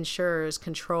Dental insurers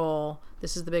control,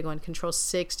 this is the big one, control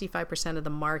 65% of the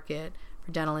market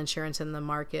for dental insurance in the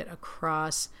market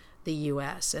across the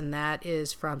U.S. And that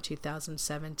is from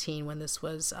 2017 when this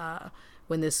was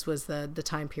the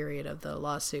time period of the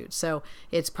lawsuit. So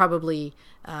it's probably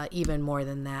even more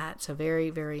than that. So very,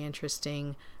 very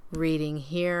interesting reading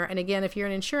here. And again, if you're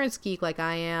an insurance geek like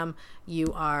I am,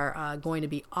 you are going to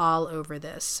be all over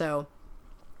this. So,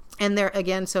 and there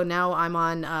again, so now I'm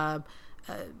on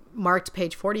marked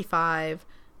page 45,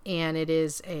 and it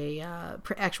is a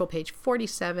actual page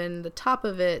 47. The top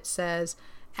of it says,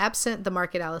 absent the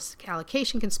market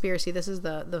allocation conspiracy, this is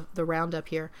the roundup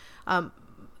here,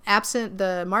 absent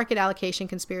the market allocation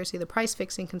conspiracy, the price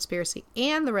fixing conspiracy,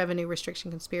 and the revenue restriction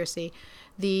conspiracy,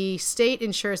 the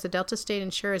Delta state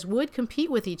insurers would compete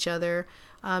with each other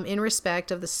in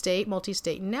respect of the state,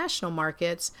 multi-state, and national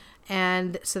markets.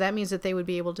 And so that means that they would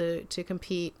be able to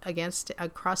compete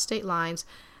across state lines,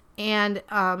 and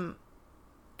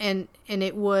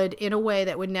it would, in a way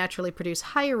that would naturally produce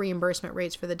higher reimbursement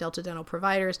rates for the Delta Dental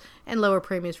providers and lower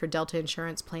premiums for Delta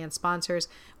insurance plan sponsors.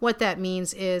 What that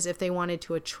means is if they wanted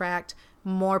to attract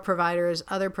more providers,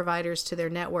 other providers to their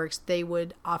networks, they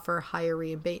would offer higher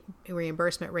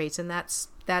reimbursement rates. And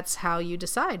that's how you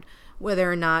decide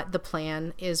whether or not the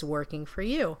plan is working for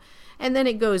you. And then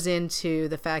it goes into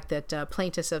the fact that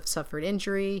plaintiffs have suffered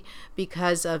injury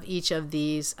because of each of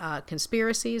these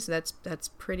conspiracies. That's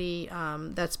pretty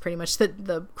much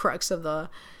the crux of the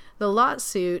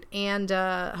lawsuit. And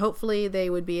hopefully they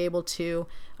would be able to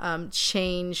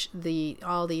change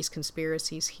all these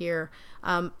conspiracies here.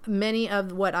 Many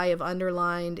of what I have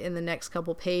underlined in the next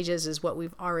couple pages is what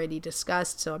we've already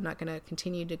discussed, so I'm not going to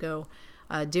continue to go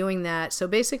doing that. So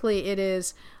basically it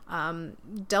is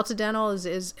Delta Dental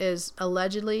is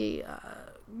allegedly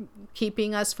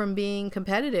keeping us from being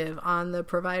competitive on the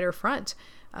provider front,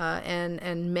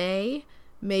 and may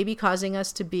be causing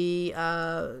us to be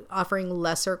offering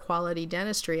lesser quality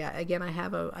dentistry. I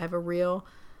have a real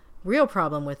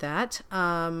problem with that.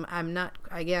 I'm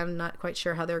not quite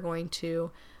sure how they're going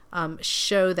to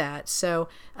show that. So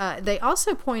they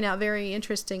also point out very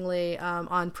interestingly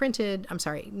on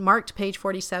marked page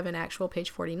 47, actual page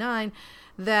 49,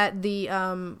 that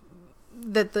the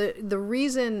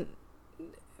reason,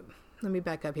 let me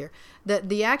back up here, that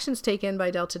the actions taken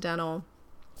by Delta Dental,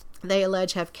 they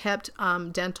allege, have kept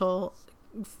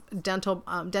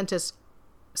dentist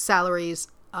salaries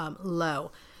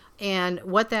low. And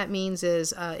what that means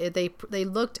is they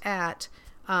looked at,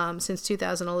 since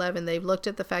 2011, they've looked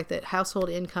at the fact that household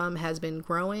income has been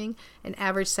growing, and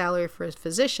average salary for a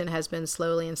physician has been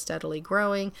slowly and steadily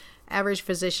growing. Average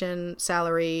physician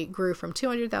salary grew from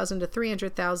 $200,000 to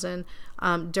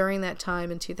 $300,000 during that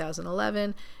time in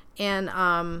 2011,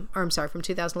 from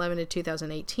 2011 to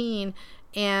 2018.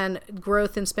 And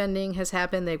growth in spending has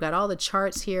happened. They've got all the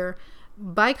charts here.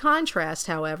 By contrast,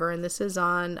 however, and this is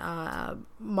on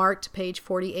marked page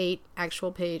 48,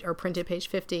 actual page or printed page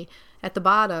 50, at the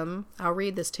bottom, I'll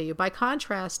read this to you. By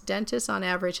contrast, dentists on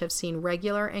average have seen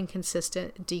regular and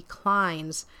consistent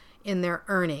declines in their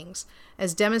earnings.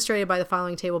 As demonstrated by the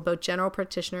following table, both general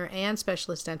practitioner and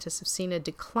specialist dentists have seen a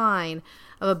decline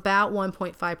of about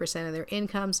 1.5% of their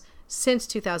incomes since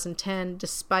 2010,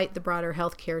 despite the broader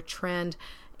healthcare trend.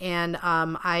 And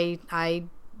I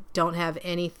don't have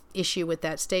any issue with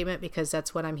that statement, because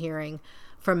that's what I'm hearing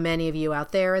from many of you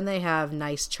out there, and they have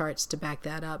nice charts to back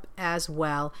that up as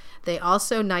well. They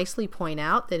also nicely point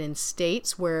out that in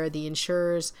states where the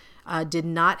insurers did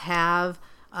not have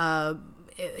a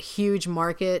huge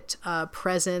market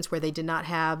presence, where they did not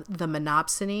have the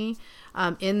monopsony,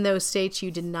 in those states you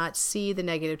did not see the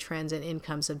negative trends in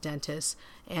incomes of dentists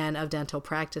and of dental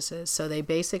practices. So they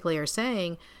basically are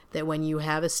saying that when you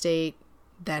have a state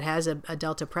that has a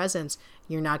Delta presence,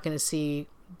 you're not going to see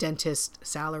dentist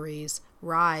salaries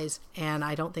rise. And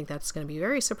I don't think that's going to be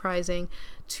very surprising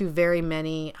to very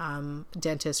many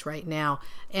dentists right now.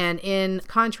 And in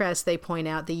contrast, they point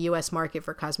out the U.S. market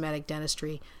for cosmetic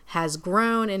dentistry has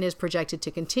grown and is projected to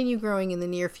continue growing in the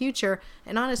near future.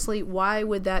 And honestly, why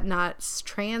would that not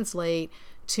translate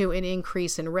to an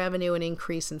increase in revenue, an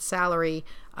increase in salary?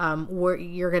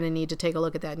 You're going to need to take a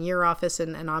look at that in your office,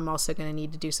 and I'm also going to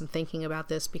need to do some thinking about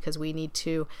this, because we need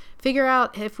to figure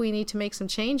out if we need to make some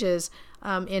changes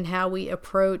in how we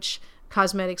approach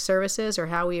cosmetic services, or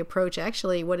how we approach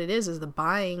actually what it is the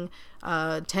buying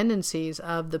tendencies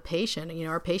of the patient. You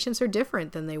know, our patients are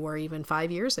different than they were even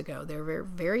 5 years ago. They're very,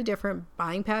 very different.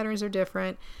 Buying patterns are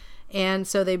different. And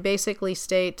so they basically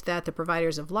state that the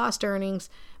providers have lost earnings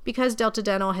because Delta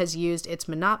Dental has used its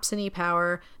monopsony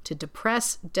power to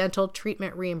depress dental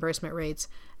treatment reimbursement rates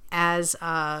as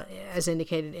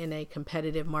indicated in a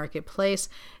competitive marketplace.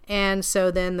 And so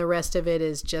then the rest of it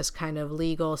is just kind of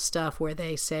legal stuff where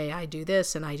they say, I do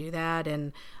this and I do that,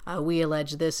 and we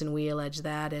allege this and we allege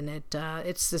that, and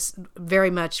it's just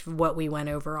very much what we went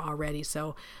over already.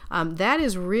 So that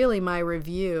is really my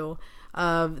review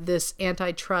of this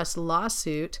antitrust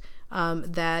lawsuit.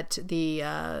 That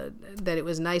it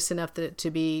was nice enough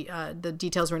to be the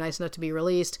details were nice enough to be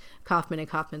released. Kaufman and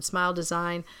Kaufman Smile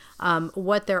Design.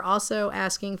 What they're also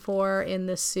asking for in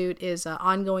this suit is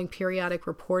ongoing periodic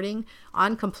reporting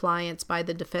on compliance by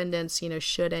the defendants.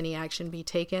 Should any action be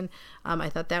taken. I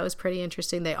thought that was pretty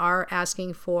interesting. They are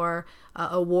asking for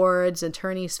awards,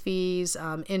 attorneys' fees,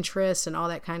 interest, and all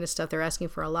that kind of stuff. They're asking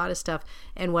for a lot of stuff.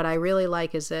 And what I really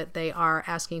like is that they are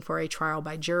asking for a trial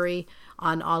by jury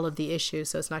on all of the issues.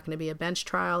 So it's not going to be a bench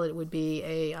trial. It would be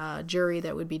a jury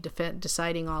that would be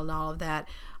deciding on all of that.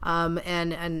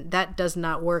 And that does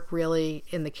not work really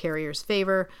in the carrier's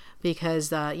favor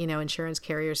because, insurance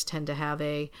carriers tend to have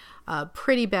a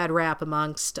pretty bad rap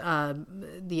amongst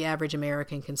the average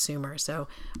American consumer. So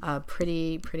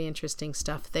pretty interesting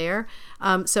stuff there.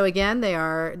 So again,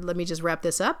 let me just wrap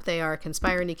this up. They are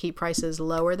conspiring to keep prices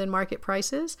lower than market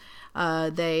prices.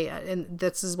 And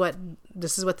this is what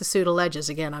the suit alleges.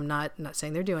 Again, I'm not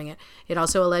saying they're doing it. It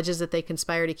also alleges that they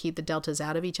conspire to keep the deltas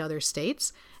out of each other's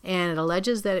states. And it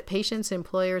alleges that patients and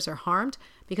employers are harmed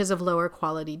because of lower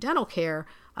quality dental care.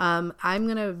 I'm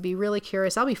going to be really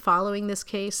curious. I'll be following this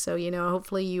case. So,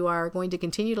 hopefully you are going to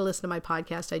continue to listen to my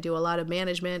podcast. I do a lot of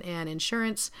management and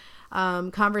insurance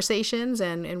conversations,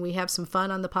 and we have some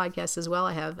fun on the podcast as well.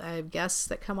 I have guests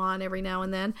that come on every now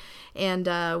and then,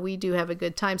 and we do have a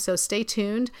good time. So stay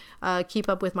tuned. Keep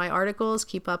up with my articles.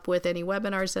 Keep up with any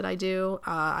webinars that I do.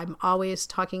 I'm always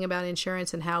talking about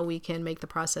insurance and how we can make the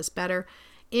process better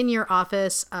in your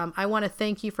office. I want to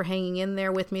thank you for hanging in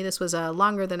there with me. This was a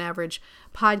longer than average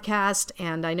podcast,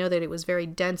 and I know that it was very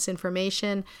dense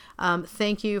information.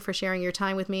 Thank you for sharing your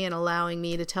time with me and allowing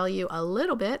me to tell you a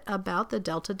little bit about the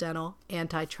Delta Dental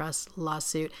antitrust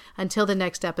lawsuit. Until the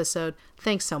next episode,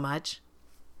 thanks so much.